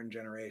Steve Martin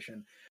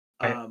generation.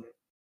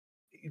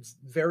 It's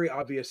very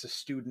obvious a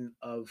student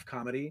of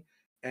comedy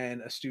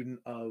and a student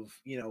of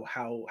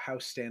how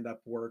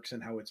stand-up works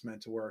and how it's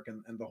meant to work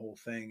and the whole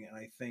thing. And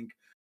I think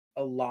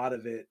a lot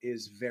of it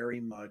is very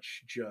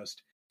much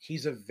just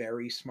he's a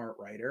very smart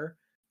writer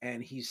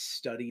and he's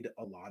studied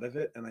a lot of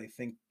it. And I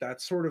think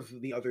that's sort of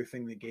the other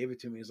thing that gave it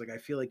to me is like I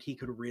feel like he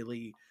could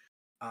really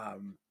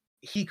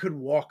he could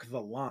walk the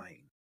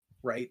line,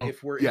 right?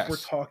 If we're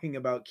talking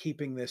about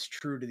keeping this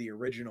true to the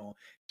original,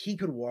 he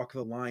could walk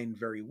the line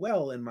very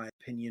well, in my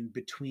opinion,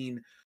 between,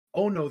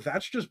 oh no,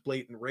 that's just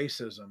blatant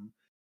racism,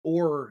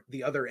 or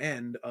the other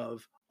end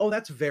of, oh,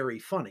 that's very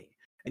funny.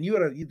 And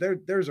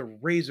there's a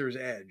razor's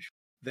edge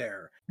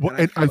there. Well,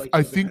 and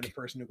I think the kind of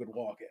person who could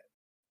walk it.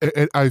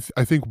 And I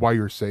think why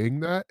you're saying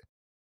that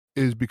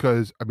is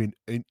because I mean,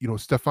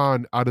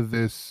 Stefan out of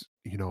this,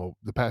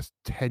 the past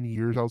 10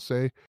 years, I'll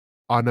say,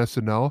 on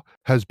SNL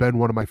has been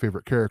one of my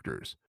favorite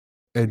characters.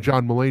 And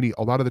John Mulaney,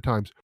 a lot of the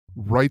times,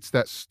 writes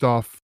that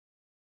stuff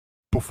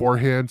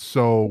beforehand.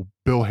 So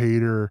Bill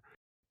Hader,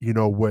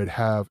 would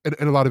have, and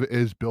a lot of it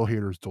is Bill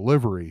Hader's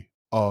delivery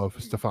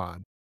of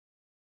Stefan.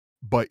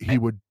 But he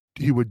would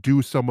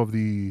do some of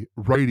the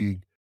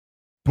writing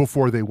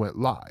before they went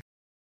live.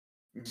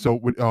 So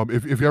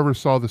if you ever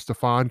saw the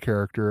Stefan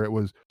character, it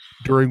was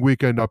during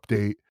Weekend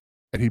Update,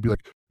 and he'd be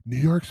like, New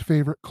York's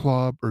favorite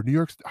club or New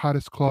York's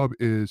hottest club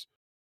is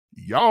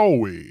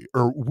Yowie,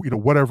 or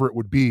whatever it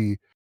would be.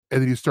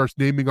 And then he starts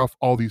naming off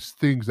all these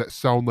things that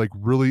sound like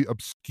really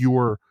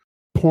obscure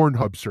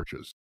Pornhub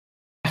searches.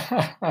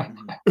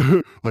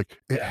 Like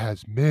it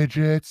has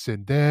midgets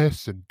and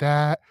this and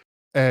that.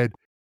 And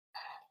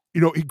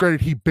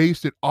he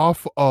based it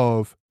off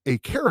of a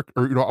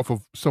character, off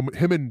of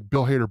him and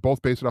Bill Hader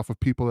both based it off of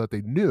people that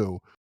they knew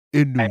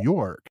in New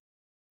York.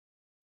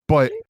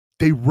 But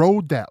they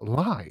rode that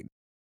line.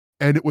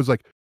 And it was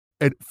like,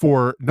 and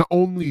for not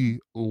only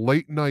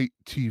late night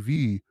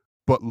TV,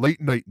 but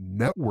late night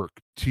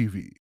network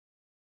TV,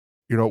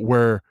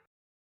 where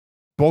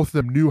both of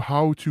them knew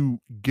how to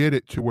get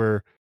it to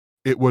where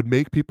it would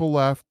make people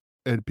laugh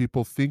and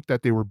people think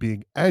that they were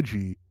being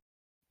edgy,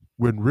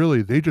 when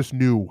really they just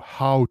knew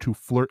how to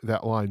flirt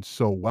that line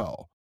so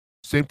well.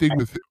 Same thing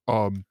with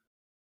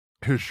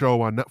his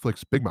show on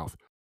Netflix, Big Mouth.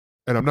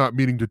 And I'm not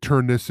meaning to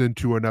turn this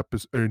into an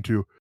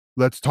episode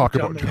let's talk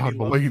about John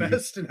Mulaney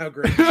and how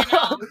great.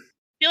 I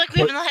feel like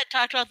we haven't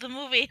talked about the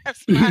movie.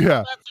 That's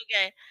okay.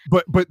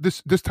 But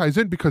this ties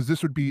in because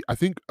this would be, I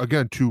think,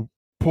 again, to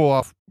pull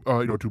off,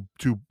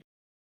 to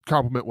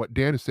compliment what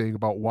Dan is saying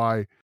about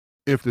why,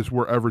 if this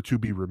were ever to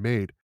be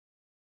remade,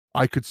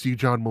 I could see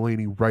John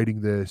Mulaney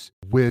writing this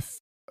with,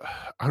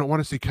 I don't want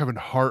to say Kevin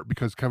Hart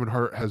because Kevin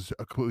Hart has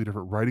a completely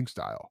different writing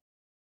style,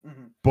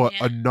 but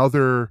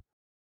another,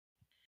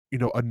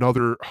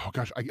 oh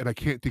gosh, I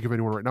can't think of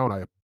anyone right now,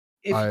 and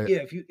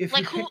if you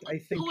like pick, I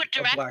think who would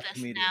direct a black this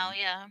comedian. now?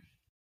 Yeah.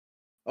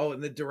 Oh,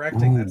 and the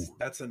directing,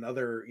 that's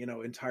another,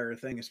 entire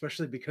thing,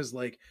 especially because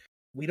like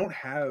we don't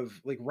have,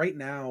 like, right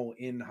now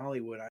in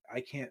Hollywood, I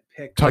can't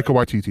pick Taika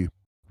Waititi.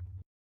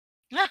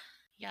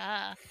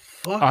 Yeah.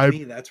 Fuck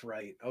me, that's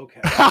right.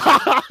 Okay.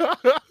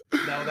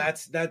 No,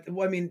 that.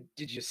 Well, I mean,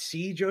 did you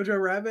see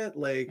Jojo Rabbit?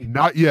 Like,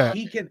 not yet.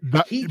 He can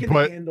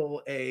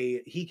handle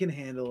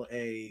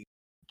a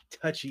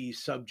touchy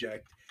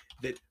subject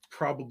that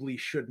probably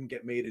shouldn't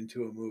get made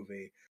into a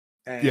movie.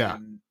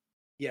 And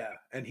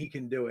and he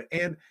can do it.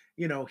 And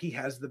he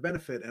has the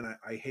benefit, and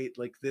I hate,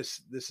 like,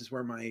 this is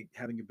where my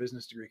having a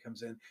business degree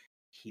comes in.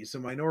 He's a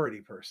minority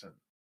person.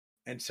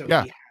 And so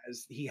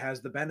he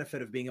has the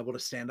benefit of being able to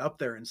stand up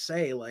there and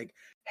say, like,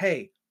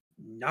 hey,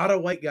 not a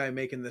white guy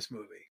making this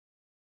movie.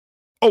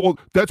 Oh, well,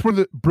 that's one of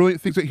the brilliant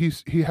things that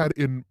he had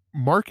in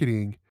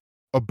marketing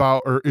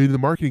about, or in the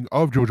marketing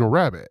of Jojo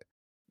Rabbit,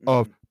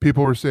 of Mhm.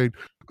 people were saying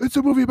it's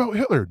a movie about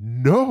Hitler.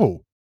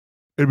 No,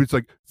 and it's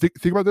like think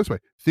about it this way.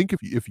 Think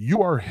if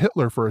you are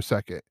Hitler for a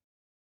second,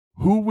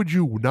 who would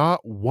you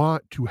not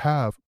want to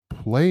have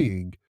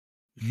playing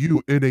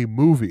you in a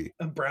movie?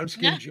 A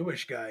brown-skinned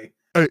Jewish guy.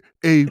 A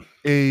a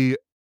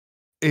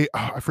a,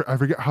 I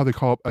forget how they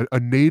call it, a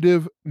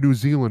native New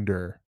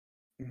Zealander,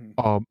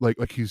 Mhm.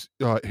 like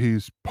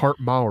he's part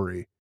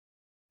Maori,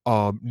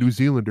 New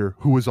Zealander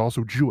who is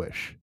also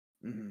Jewish.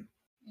 Mhm.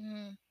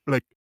 Mm,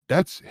 Like,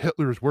 that's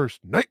Hitler's worst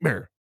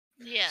nightmare.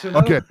 yeah. So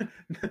Okay.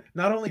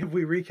 not only have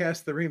we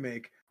recast the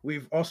remake,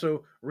 we've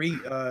also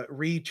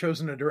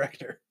chosen a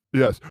director.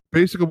 Yes.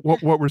 Basically,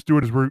 what we're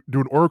doing is we're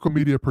doing Oracle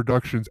Media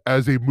Productions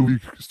as a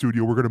movie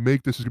studio. We're going to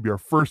make this is going to be our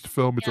first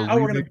film. It's a Yeah. Oh,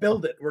 we're gonna remake.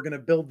 build it. We're gonna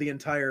build the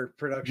entire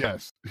production.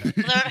 Yes.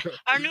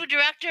 Our new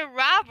director,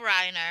 Rob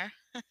Reiner.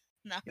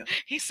 No, Yeah.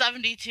 he's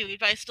 72. He'd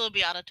probably still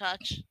be out of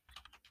touch.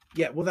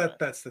 Yeah, well,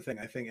 that's the thing,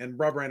 I think. And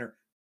Rob Reiner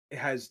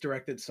has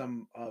directed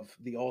some of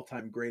the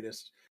all-time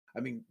greatest. I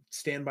mean,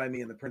 Stand By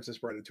Me and The Princess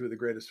Bride are two of the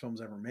greatest films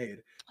ever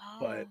made.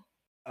 But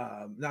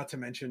not to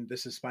mention,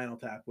 this is Spinal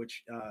Tap,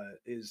 which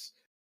is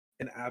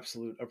an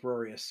absolute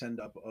uproarious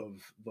send-up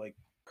of like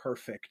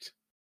perfect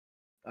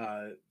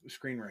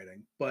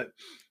screenwriting. But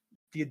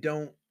you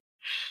don't.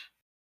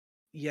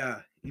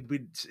 Yeah,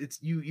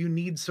 you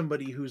need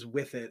somebody who's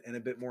with it and a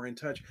bit more in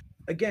touch.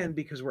 Again,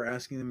 because we're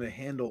asking them to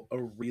handle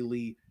a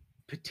really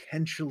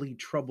potentially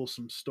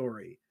troublesome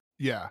story.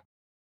 Yeah.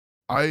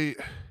 I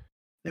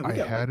Yeah, we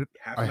got had like it.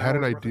 half I an had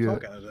an hour's worth of idea.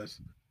 talk out of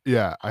this.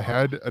 Yeah, I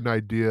had an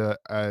idea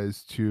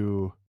as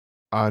to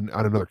on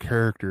another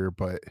character,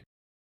 but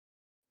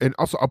and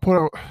also I'll put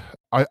out.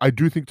 I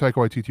do think Taika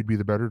Waititi would be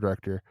the better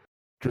director,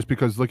 just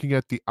because looking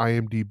at the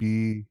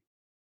IMDb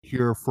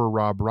here for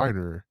Rob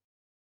Reiner,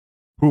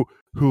 who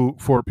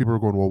for people who are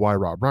going, well, why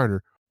Rob Reiner?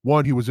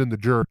 One, he was in The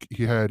Jerk.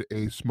 He had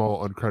a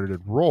small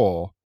uncredited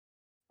role,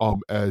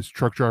 as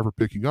truck driver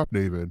picking up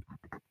Naven.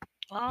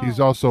 He's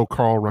Oh. also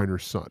Carl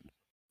Reiner's son.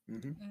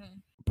 Mhm.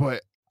 Mhm.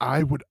 But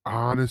I would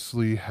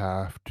honestly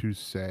have to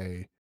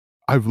say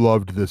I've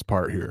loved this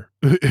part here.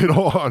 In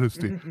all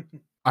honesty,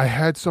 I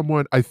had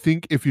someone. I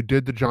think if you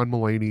did the John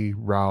Mulaney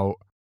route,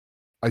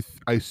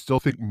 I still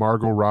think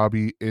Margot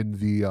Robbie in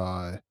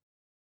the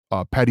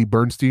Patty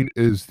Bernstein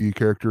is the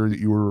character that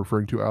you were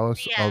referring to,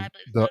 Alice, Yeah, I of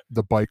believe so.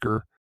 the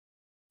biker.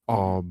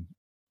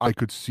 I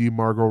could see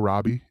Margot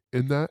Robbie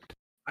in that.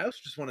 I also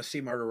just want to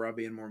see Margot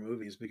Robbie in more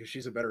movies because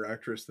she's a better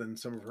actress than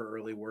some of her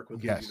early work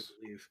would lead you to Yes.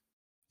 believe.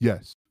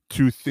 Yes.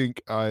 To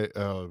think I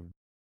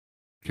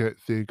can't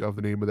think of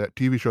the name of that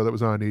TV show that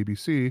was on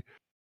ABC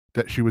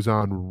that she was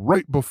on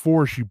right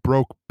before she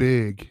broke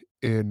big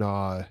in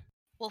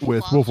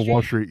with Wolf of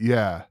Wall Street.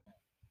 Yeah.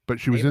 But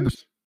she was in this.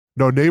 Neighbors?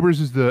 No, Neighbors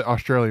is the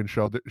Australian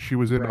show that she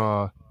was in.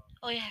 Right.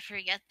 Oh yeah, I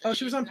forget that. Oh,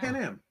 she was she's on not- Pan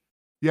Am.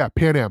 Yeah,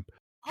 Pan Am.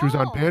 She was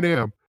on Pan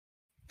Am,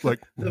 like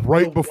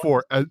right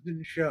before.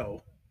 The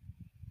show.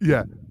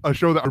 Yeah, a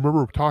show that I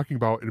remember talking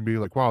about and being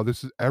like, "Wow,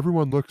 this is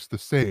everyone looks the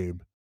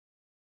same."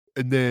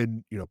 And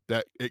then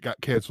that it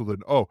got canceled.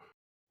 And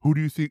who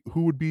do you think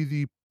who would be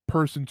the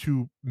person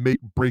to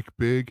break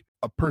big?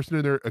 A person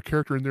in there, a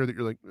character in there that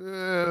you're like,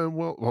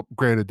 well,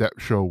 granted that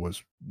show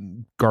was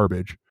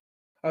garbage.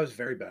 I was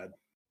very bad.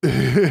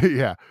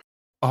 Yeah.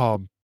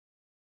 But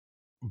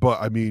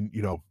I mean,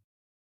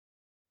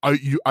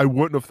 I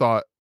wouldn't have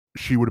thought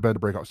she would have been the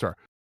breakout star.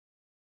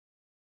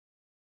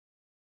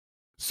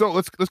 So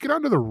let's get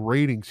on to the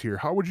ratings here.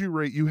 How would you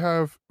rate? You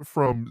have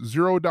from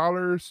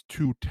 $0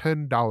 to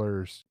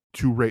 $10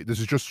 to rate. This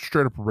is just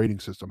straight up rating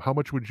system. How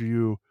much would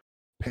you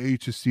pay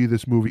to see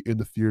this movie in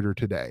the theater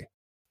today?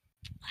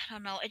 I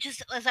don't know. It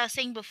just, as I was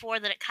saying before,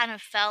 that it kind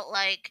of felt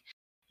like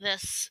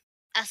this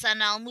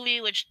SNL movie,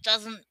 which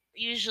doesn't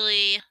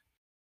usually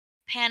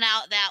pan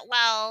out that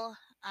well.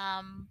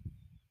 I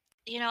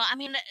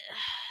mean,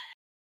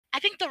 I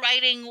think the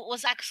writing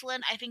was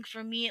excellent. I think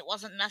for me, it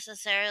wasn't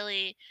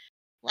necessarily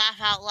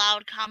laugh out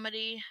loud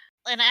comedy,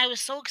 and I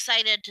was so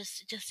excited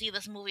to see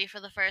this movie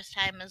for the first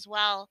time as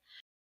well.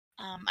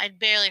 I'd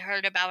barely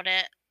heard about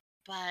it,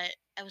 but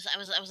I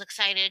was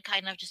excited,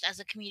 kind of just as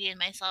a comedian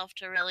myself,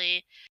 to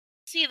really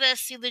see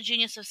the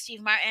genius of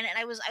Steve Martin, and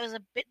I was a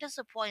bit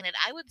disappointed.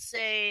 I would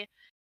say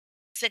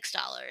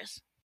 $6.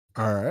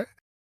 All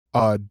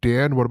right.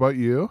 Dan, what about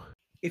you?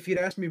 If you'd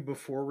asked me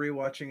before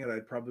rewatching it, I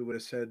probably would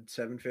have said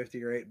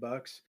 $7.50 or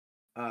 $8.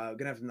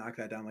 Gonna have to knock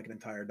that down like an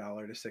entire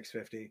dollar to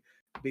 $6.50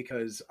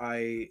 because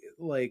I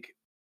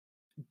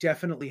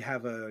definitely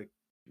have a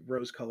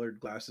rose-colored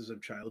glasses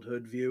of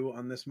childhood view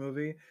on this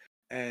movie,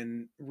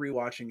 and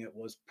rewatching it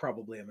was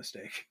probably a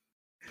mistake.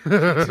 It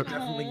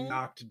definitely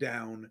knocked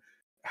down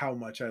how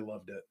much I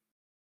loved it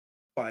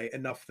by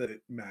enough that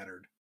it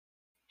mattered.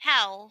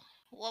 How?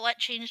 Well, what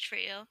changed for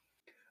you?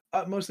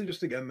 Mostly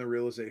just, again, the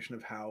realization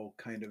of how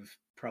kind of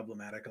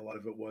problematic a lot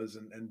of it was,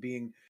 and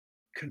being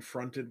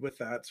confronted with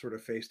that sort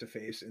of face to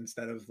face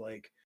instead of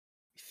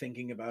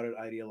thinking about it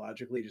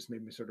ideologically just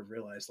made me sort of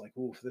realize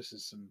oof, this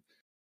is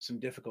some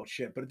difficult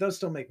shit, but it does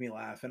still make me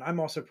laugh. And I'm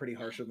also pretty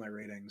harsh with my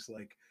ratings.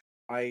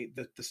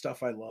 the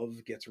stuff I love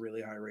gets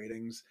really high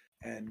ratings,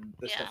 and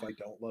the stuff I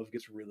don't love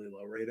gets really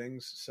low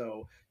ratings.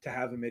 So to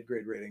have a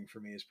mid-grade rating for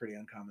me is pretty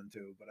uncommon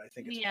too. But I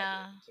think it's probably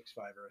a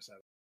 6.5 or a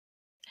 7.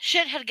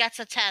 Shithead gets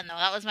a 10 though.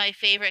 That was my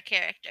favorite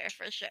character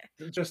for sure.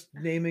 Just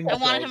naming. I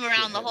wanted him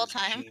around Shithead the whole is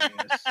time.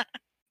 genius.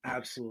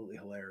 Absolutely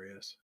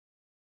hilarious.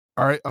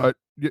 All right,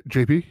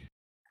 JP.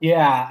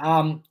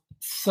 Yeah.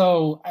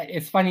 So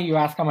it's funny you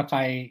ask how much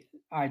I'd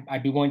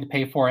be willing to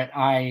pay for it.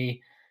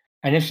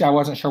 Initially I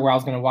wasn't sure where I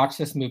was going to watch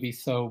this movie.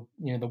 So,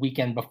 the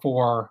weekend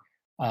before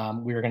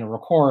we were going to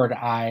record,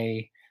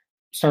 I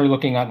started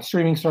looking on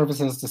streaming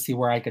services to see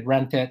where I could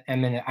rent it.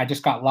 And then I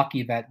just got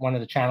lucky that one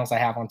of the channels I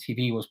have on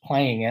TV was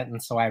playing it.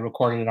 And so I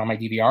recorded it on my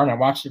DVR and I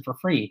watched it for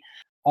free.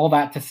 All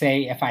that to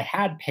say, if I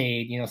had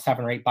paid, $7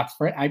 or $8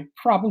 for it, I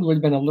probably would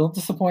have been a little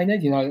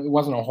disappointed. It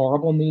wasn't a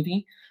horrible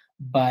movie,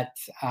 but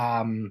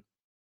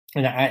and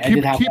I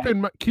did have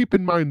keep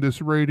in mind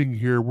this rating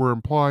here. We're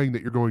implying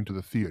that you're going to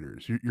the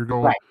theaters. You're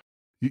going, right.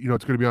 It's going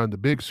to be on the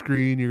big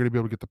screen. You're going to be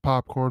able to get the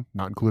popcorn,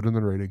 not included in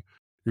the rating.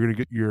 You're going to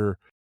get your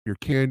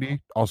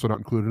candy, also not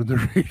included in the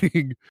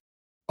rating.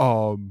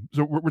 So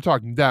we're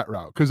talking that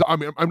route, because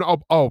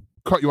I'll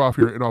cut you off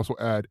here and also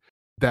add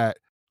that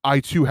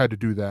I too had to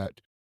do that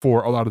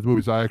for a lot of the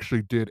movies. I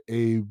actually did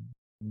a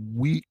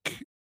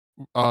week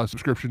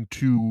subscription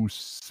to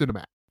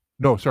Cinemax.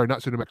 No, sorry,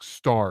 not Cinemax,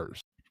 Stars,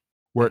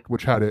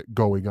 which had it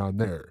going on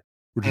there,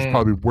 which is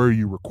probably where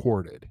you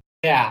recorded.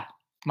 Yeah,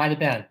 might have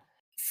been.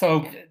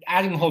 So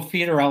adding the whole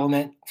theater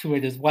element to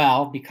it as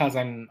well, because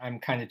I'm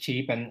kind of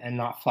cheap and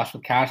not flush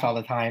with cash all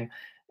the time.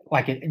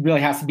 Like it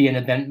really has to be an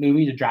event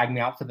movie to drag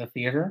me out to the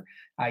theater.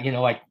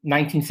 Like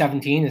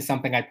 1917 is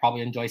something I'd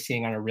probably enjoy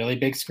seeing on a really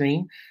big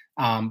screen.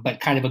 But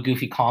kind of a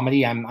goofy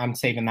comedy, I'm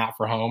saving that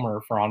for home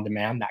or for on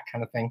demand, that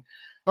kind of thing.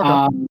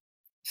 Okay.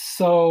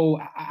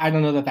 So I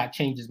don't know that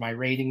changes my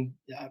rating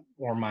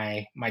or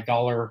my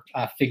dollar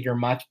figure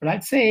much, but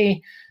I'd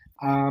say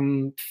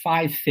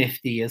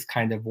 $5.50 is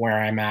kind of where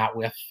I'm at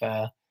with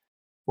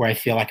where I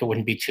feel like it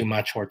wouldn't be too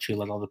much or too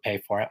little to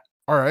pay for it.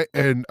 All right,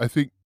 and I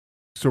think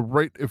so.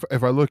 Right,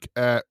 if I look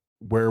at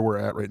where we're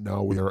at right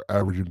now, we are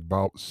averaging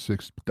about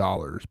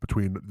 $6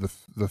 between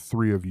the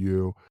three of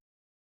you.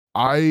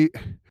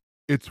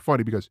 It's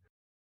funny because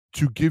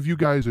to give you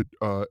guys and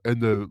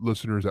the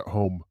listeners at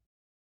home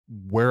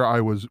where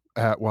I was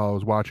at while I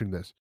was watching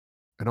this,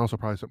 and also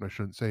probably something I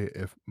shouldn't say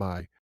if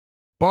my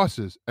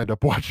bosses end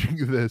up watching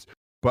this,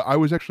 but I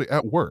was actually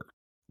at work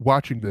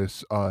watching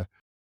this,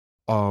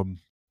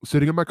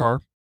 sitting in my car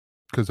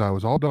because I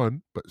was all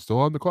done but still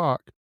on the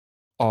clock,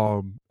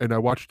 and I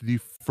watched the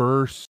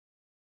first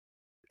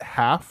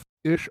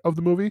half-ish of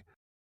the movie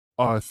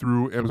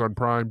through Amazon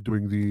Prime,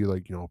 doing the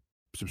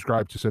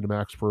subscribe to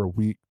Cinemax for a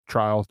week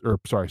trial, or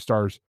sorry,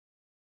 Stars.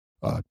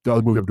 The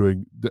other movie I'm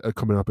doing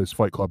coming up is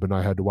Fight Club, and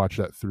I had to watch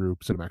that through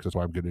Cinemax. That's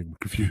why I'm getting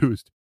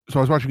confused. So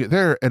I was watching it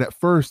there, and at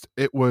first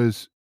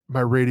my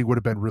rating would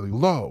have been really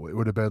low. It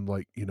would have been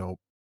like,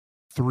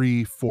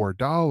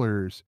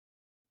 $3-4,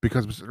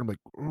 because I'm like,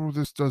 oh,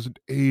 this doesn't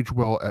age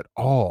well at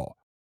all.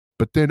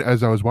 But then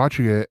as I was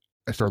watching it,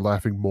 I started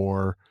laughing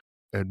more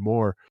and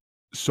more.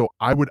 So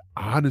I would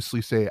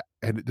honestly say,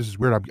 and this is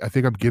weird, I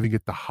think I'm giving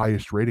it the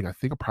highest rating. I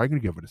think I'm probably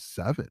going to give it a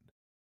 7.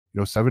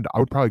 7. I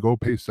would probably go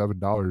pay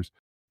 $7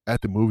 at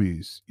the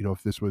movies,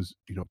 if this was,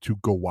 to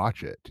go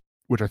watch it,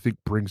 which I think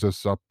brings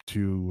us up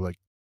to like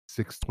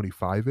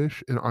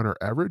 $6.25-ish on our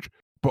average,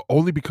 but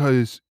only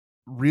because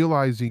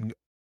realizing,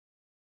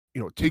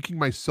 taking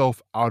myself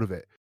out of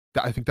it,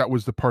 that I think that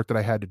was the part that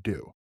I had to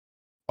do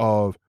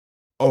of,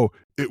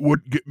 it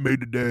wouldn't get made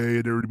today,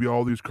 and there would be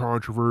all these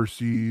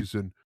controversies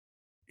and,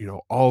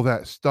 all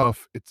that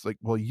stuff. It's like,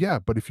 well, yeah,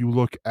 but if you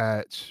look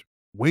at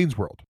Wayne's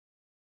World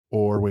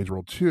or Wayne's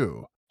World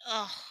 2,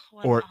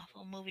 what an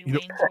awful movie,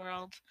 Wayne's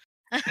World.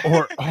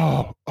 Or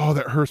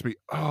that hurts me.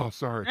 Oh,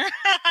 sorry.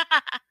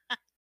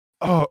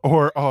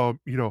 Or a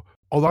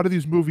lot of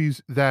these movies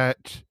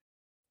that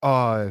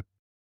that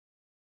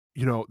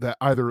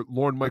either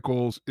Lorne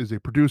Michaels is a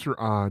producer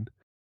on,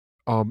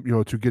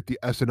 to get the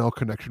SNL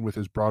connection with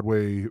his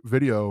Broadway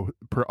video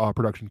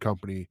production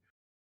company,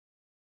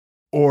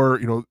 or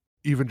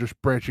even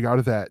just branching out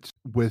of that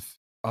with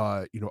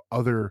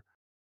other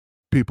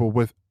people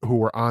who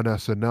were on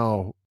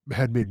SNL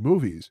had made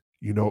movies,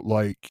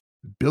 like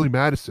Billy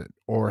Madison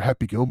or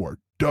Happy Gilmore,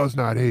 does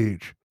not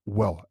age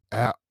well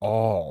at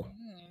all.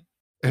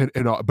 And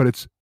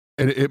but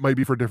it might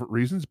be for different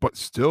reasons, but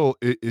still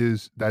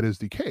that is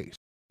the case.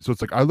 So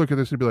it's like, I look at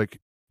this and be like,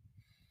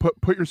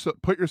 put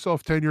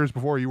yourself 10 years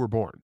before you were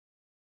born.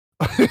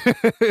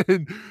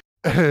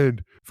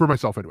 and for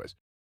myself anyways,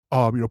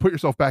 put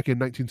yourself back in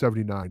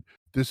 1979.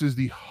 This is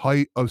the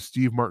height of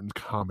Steve Martin's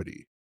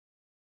comedy,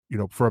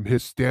 from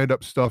his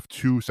stand-up stuff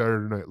to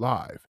Saturday Night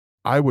Live.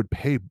 I would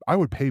pay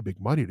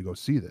big money to go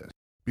see this,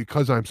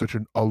 because I'm such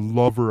a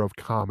lover of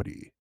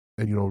comedy,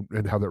 and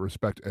and have that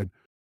respect, and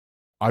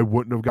I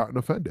wouldn't have gotten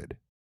offended.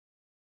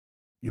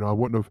 I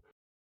wouldn't have,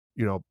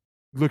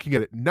 looking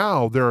at it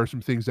now, there are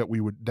some things that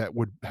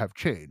would have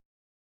changed.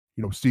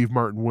 Steve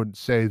Martin wouldn't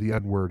say the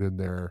N-word in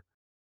there,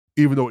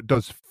 even though it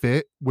does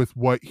fit with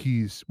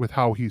with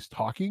how he's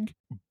talking.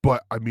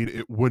 But I mean,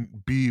 it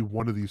wouldn't be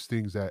one of these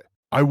things that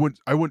I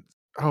don't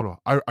know.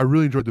 I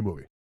really enjoyed the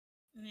movie.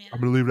 Yeah. I'm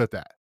gonna leave it at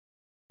that.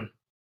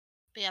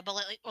 But yeah,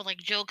 but like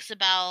jokes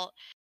about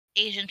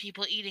Asian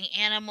people eating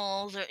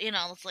animals, or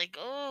it's like,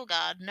 oh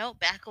god, no,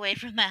 back away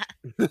from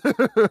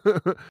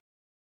that.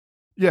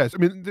 Yes, I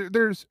mean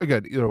there's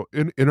again,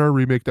 in our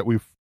remake that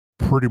we've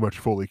pretty much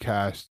fully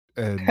cast,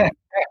 and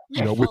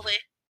we've Fully.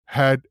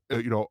 had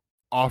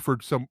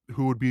offered some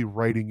who would be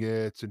writing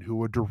it and who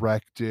would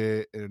direct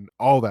it and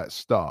all that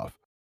stuff.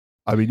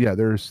 I mean, yeah,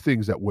 there's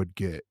things that would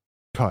get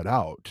cut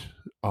out.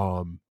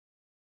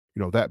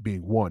 That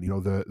being one.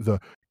 The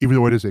even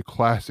though it is a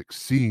classic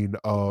scene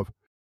of,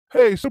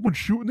 hey, someone's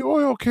shooting the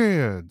oil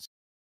cans,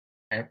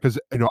 because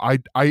I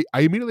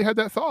immediately had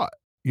that thought.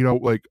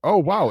 Like, oh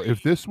wow,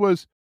 if this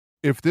was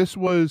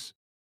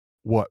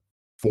what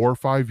 4 or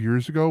 5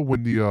 years ago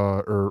when the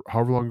or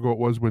however long ago it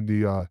was when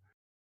the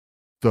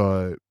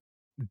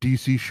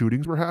DC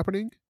shootings were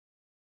happening,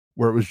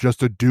 where it was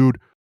just a dude,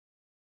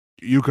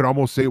 you could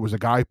almost say it was a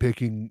guy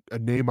picking a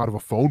name out of a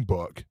phone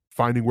book,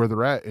 finding where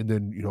they're at, and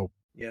then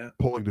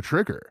pulling the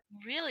trigger.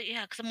 Really?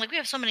 Yeah, because I'm like, we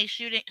have so many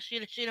shoot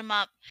 'em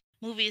up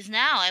movies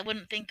now. I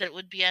wouldn't think that it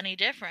would be any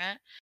different.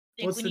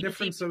 What's the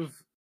difference of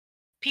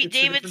Pete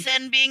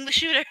Davidson being the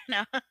shooter?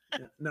 No.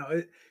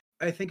 No,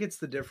 I think it's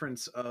the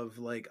difference of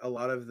like a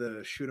lot of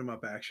the shoot 'em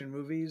up action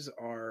movies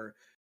are,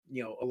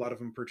 a lot of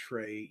them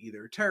portray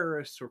either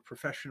terrorists or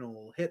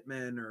professional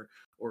hitmen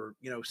or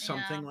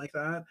something like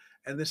that.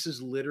 And this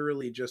is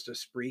literally just a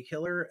spree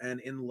killer. And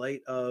in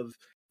light of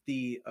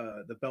the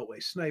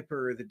Beltway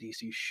sniper, the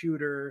DC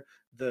shooter,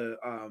 the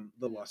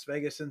Las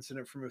Vegas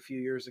incident from a few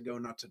years ago,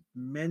 not to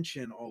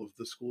mention all of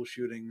the school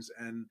shootings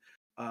and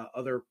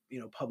other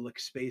public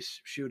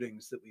space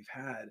shootings that we've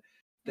had,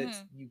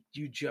 that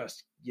you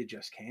just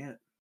can't.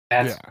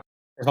 There's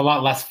a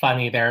lot less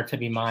funny there to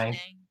be mined.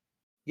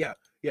 Yeah,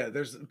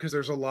 there's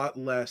a lot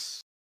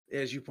less,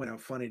 as you point out,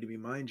 funny to be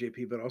mined,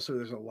 JP, but also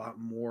there's a lot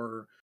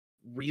more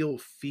real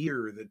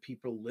fear that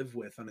people live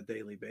with on a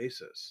daily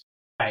basis.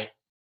 Right.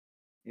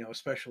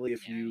 Especially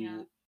if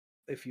you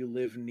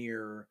live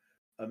near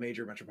a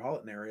major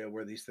metropolitan area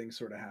where these things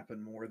sort of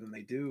happen more than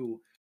they do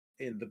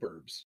in the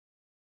burbs.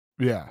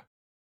 Yeah.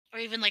 Or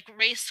even like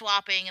race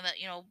swapping, and that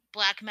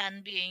black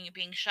men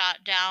being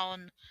shot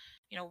down,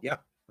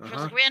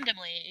 like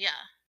randomly.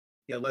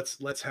 Yeah,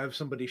 let's have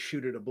somebody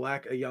shoot at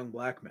a young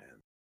black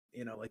man.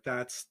 Like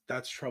that's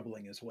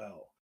troubling as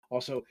well.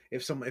 Also,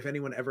 if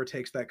anyone ever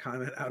takes that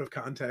comment out of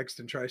context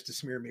and tries to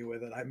smear me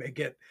with it, I may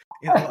get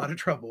in a lot of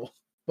trouble.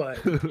 But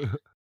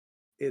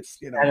it's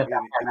it is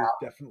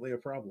definitely a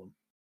problem.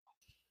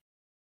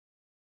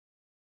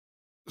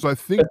 So I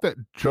think that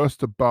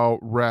just about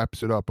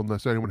wraps it up,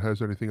 unless anyone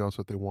has anything else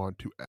that they want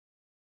to add.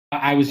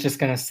 I was just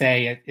going to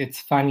say it's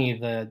funny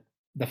the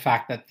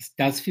fact that this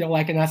does feel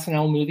like an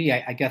SNL movie.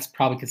 I guess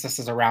probably because this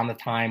is around the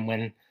time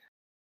when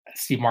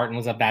Steve Martin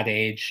was of that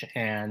age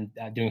and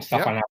doing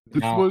stuff on SNL.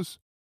 This was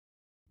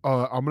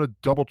I'm going to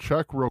double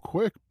check real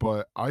quick,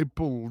 but I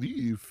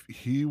believe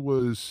he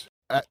was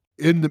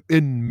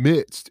in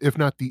midst, if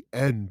not the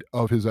end,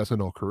 of his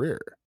SNL career.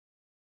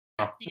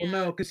 Well,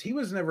 no, because he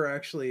was never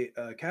actually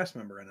a cast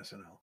member in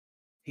SNL.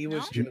 He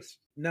was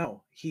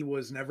he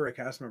was never a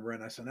cast member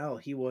in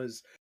SNL. He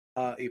was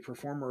a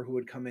performer who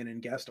would come in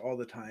and guest all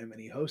the time, and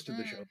he hosted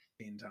the show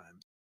 15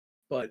 times.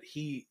 But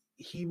he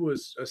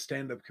was a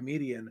stand-up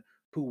comedian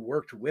who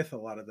worked with a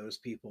lot of those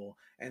people,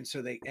 and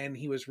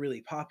he was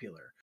really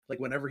popular. Like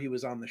whenever he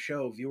was on the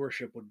show,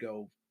 viewership would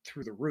go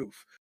through the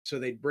roof. So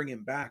they'd bring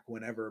him back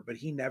whenever, but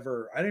he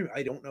never,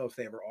 I don't know if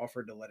they ever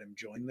offered to let him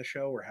join the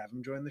show or have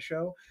him join the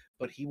show,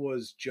 but he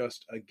was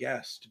just a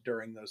guest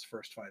during those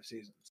first 5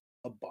 seasons,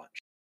 a bunch.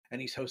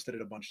 And he's hosted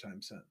it a bunch of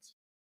times since.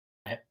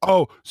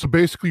 Oh, so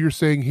basically you're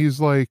saying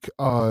he's like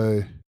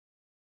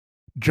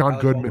John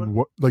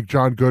Goodman, like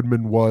John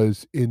Goodman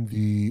was in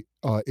the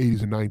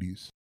 80s and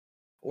 90s.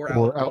 Or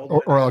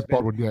Alec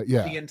Baldwin,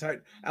 yeah.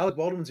 Alec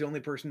Baldwin's the only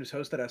person who's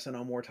hosted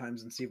SNL more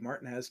times than Steve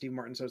Martin has. Steve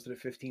Martin's hosted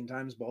it 15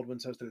 times.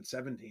 Baldwin's hosted it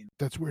 17.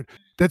 That's weird.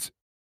 That's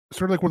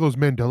sort of like one of those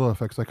Mandela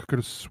effects. Like I could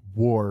have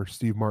swore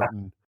Steve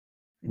Martin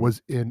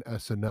was in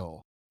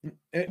SNL.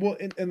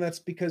 And that's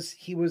because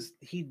he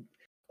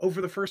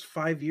over the first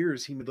 5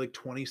 years he made like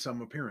 20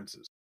 some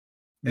appearances.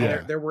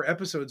 And there were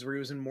episodes where he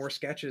was in more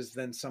sketches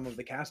than some of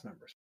the cast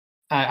members.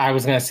 I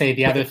was going to say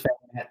the other thing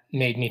that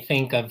made me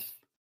think of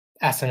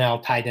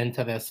SNL tied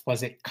into this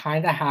was it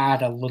kind of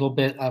had a little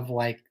bit of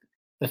like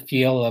the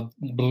feel of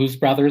Blues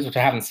Brothers, which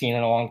I haven't seen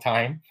in a long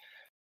time,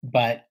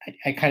 but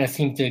I kind of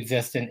seem to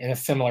exist in a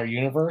similar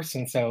universe.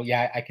 And so,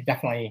 I could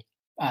definitely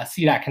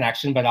see that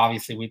connection, but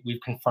obviously we've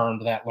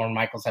confirmed that Lorne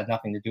Michaels had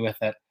nothing to do with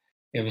it.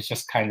 It was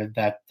just kind of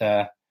that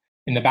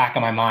in the back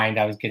of my mind,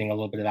 I was getting a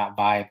little bit of that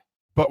vibe.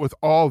 But with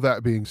all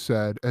that being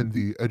said, and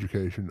the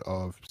education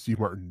of Steve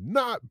Martin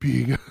not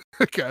being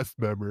a cast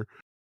member,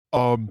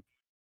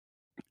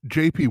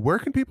 JP, where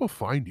can people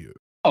find you?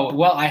 Oh,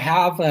 well, I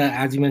have,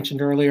 as you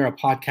mentioned earlier, a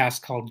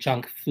podcast called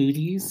Junk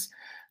Foodies.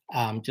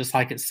 just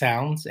like it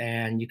sounds.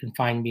 And you can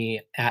find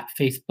me at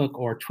Facebook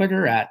or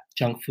Twitter at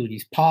Junk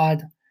Foodies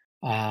Pod.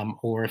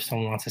 Or if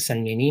someone wants to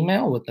send me an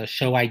email with a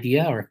show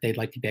idea, or if they'd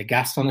like to be a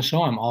guest on the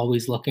show, I'm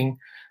always looking.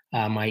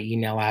 My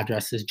email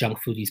address is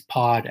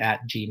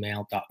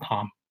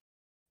junkfoodiespod@gmail.com.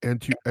 And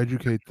to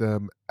educate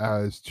them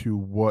as to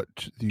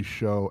what the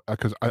show,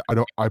 because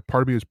I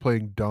part of me is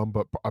playing dumb,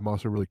 but I'm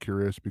also really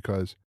curious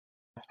because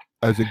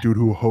as a dude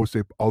who hosts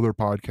a other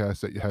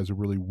podcast that has a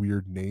really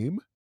weird name,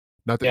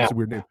 not that it's a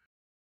weird name,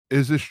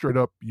 is this straight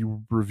up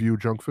you review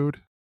junk food?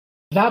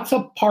 That's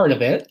a part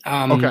of it.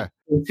 Okay.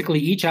 Basically,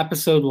 each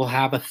episode will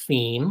have a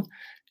theme,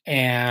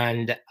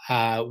 and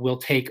we'll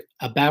take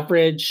a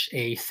beverage,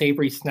 a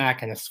savory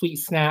snack, and a sweet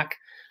snack.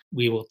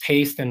 We will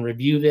taste and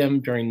review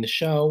them during the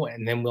show,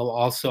 and then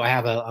I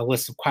have a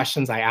list of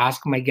questions I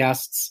ask my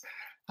guests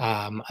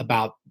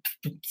about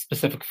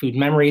specific food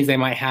memories they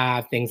might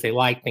have, things they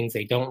like, things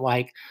they don't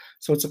like.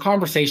 So it's a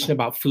conversation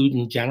about food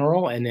in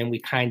general, and then we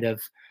kind of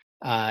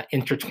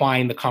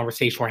intertwine the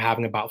conversation we're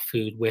having about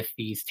food with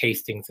these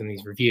tastings and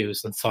these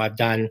reviews. And so I've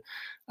done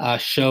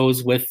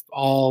shows with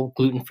all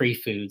gluten-free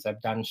foods.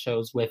 I've done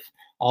shows with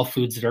all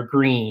foods that are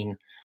green,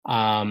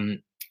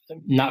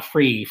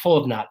 nut-free, full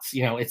of nuts,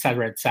 et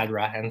cetera, et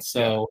cetera. And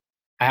so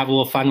I have a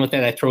little fun with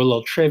it. I throw a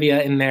little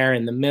trivia in there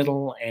in the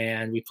middle,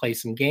 and we play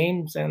some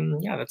games,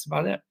 and that's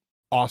about it.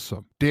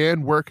 Awesome.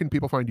 Dan, where can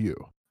people find you?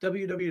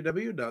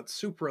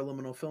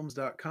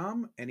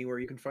 www.superliminalfilms.com. Anywhere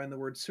you can find the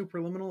word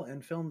superliminal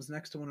and films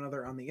next to one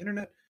another on the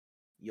internet.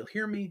 You'll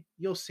hear me,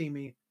 you'll see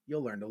me,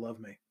 you'll learn to love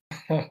me.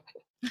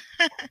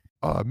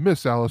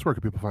 Miss Alice, where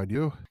can people find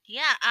you?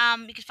 Yeah,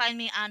 you can find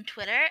me on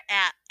Twitter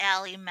at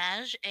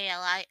Alimezh,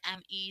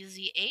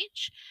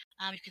 ALIMEZH.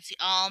 You can see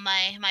all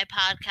my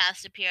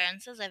podcast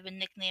appearances. I've been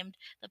nicknamed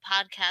the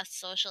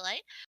Podcast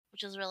Socialite,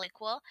 which is really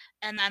cool.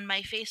 And then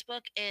my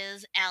Facebook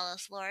is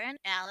Alice Lauren,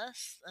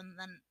 Alice, and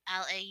then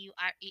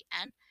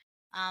LAUREN.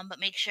 But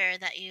make sure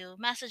that you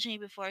message me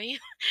before you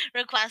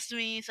request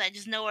me, so I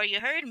just know where you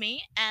heard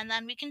me, and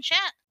then we can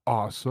chat.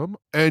 Awesome.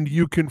 And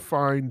you can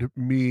find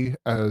me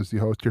as the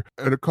host here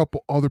and a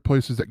couple other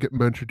places that get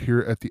mentioned here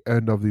at the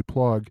end of the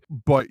plug.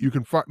 But you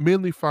can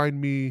mainly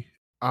find me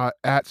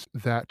at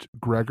that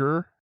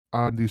Gregor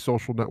on the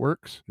social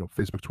networks,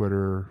 Facebook,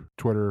 Twitter,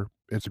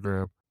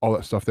 Instagram, all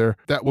that stuff there.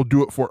 That will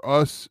do it for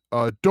us.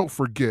 Don't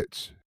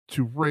forget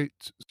to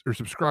rate or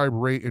subscribe,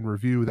 rate, and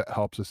review. That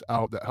helps us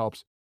out. That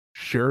helps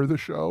share the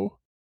show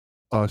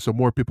so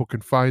more people can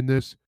find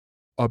this.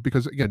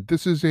 Because, again,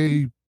 this is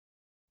a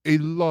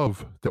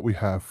love that we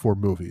have for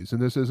movies. And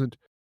this isn't,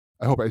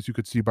 I hope, as you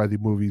could see by the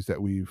movies that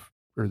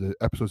or the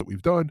episodes that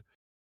we've done,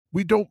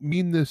 we don't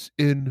mean this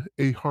in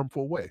a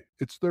harmful way.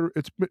 It's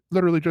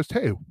literally just,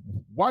 hey,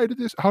 how did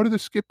this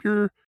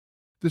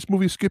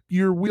movie skip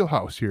your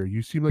wheelhouse here?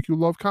 You seem like you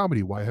love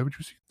comedy. Why haven't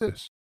you seen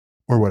this?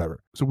 Or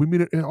whatever. So we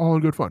mean it all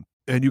in good fun.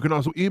 And you can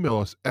also email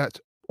us at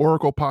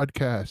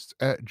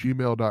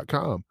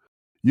oraclepodcasts@gmail.com.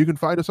 You can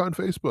find us on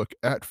Facebook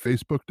at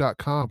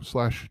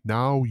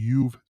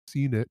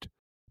facebook.com/nowyouveseenit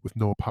with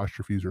no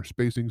apostrophes or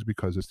spacings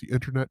because it's the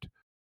internet.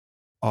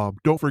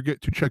 Don't forget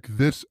to check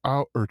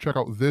out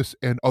this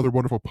and other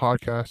wonderful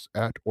podcasts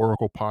at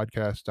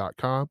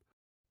oraclepodcast.com.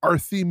 Our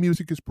theme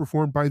music is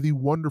performed by the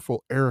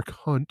wonderful Eric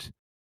Hunt.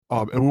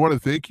 And we want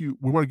to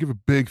give a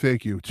big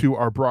thank you to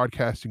our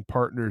broadcasting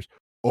partners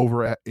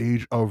over at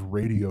Age of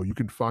Radio. You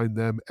can find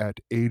them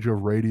at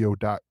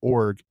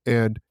ageofradio.org.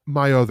 And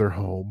my other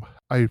home,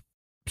 I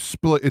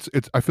feel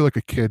like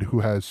a kid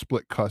who has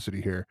split custody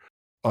here.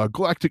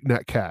 Galactic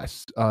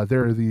Netcast.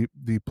 They're the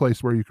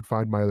place where you can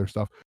find my other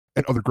stuff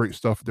and other great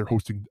stuff. They're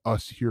hosting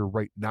us here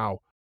right now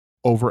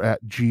over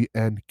at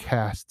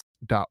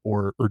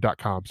gncast.org or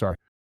 .com. Sorry,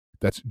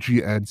 that's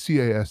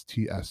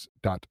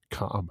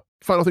gncast.com.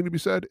 Final thing to be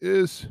said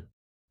is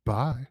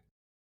bye.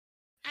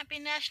 Happy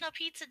National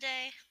Pizza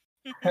Day.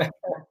 Bye,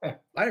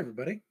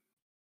 everybody.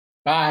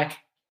 Bye.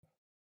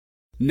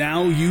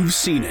 Now You've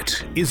Seen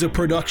It is a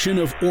production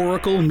of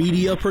Oracle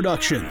Media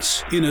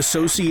Productions in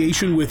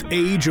association with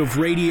Age of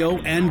Radio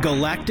and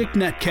Galactic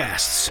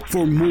Netcasts.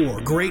 For more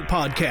great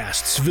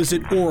podcasts,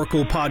 visit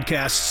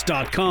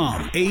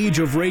oraclepodcasts.com,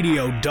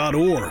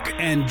 ageofradio.org,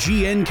 and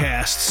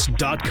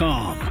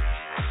gncasts.com.